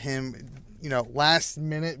him, last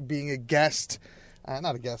minute being a guest,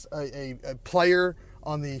 not a guest, a player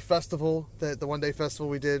on the festival, the one-day festival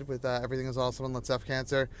we did with Everything Is Awesome and Let's Have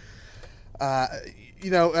Cancer.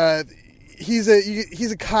 He's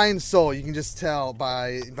a kind soul. You can just tell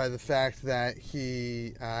by the fact that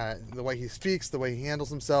the way he speaks, the way he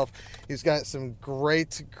handles himself. He's got some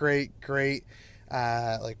great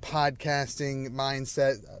like podcasting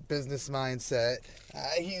mindset, business mindset.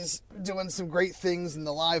 He's doing some great things in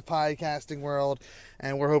the live podcasting world,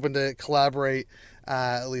 and we're hoping to collaborate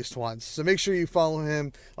at least once. So make sure you follow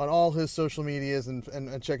him on all his social medias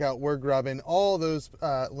and check out We're Grubbin. All those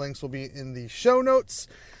links will be in the show notes.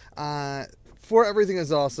 For Everything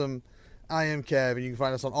Is Awesome, I am Kev, and you can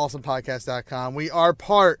find us on awesomepodcast.com. We are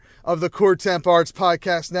part of the Core Temp Arts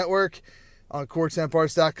Podcast Network on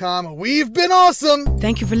CoreTempArts.com. We've been awesome!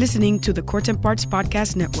 Thank you for listening to the Core Temp Arts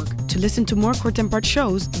Podcast Network. To listen to more Core Temp Arts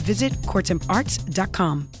shows, visit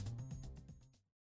CoreTempArts.com.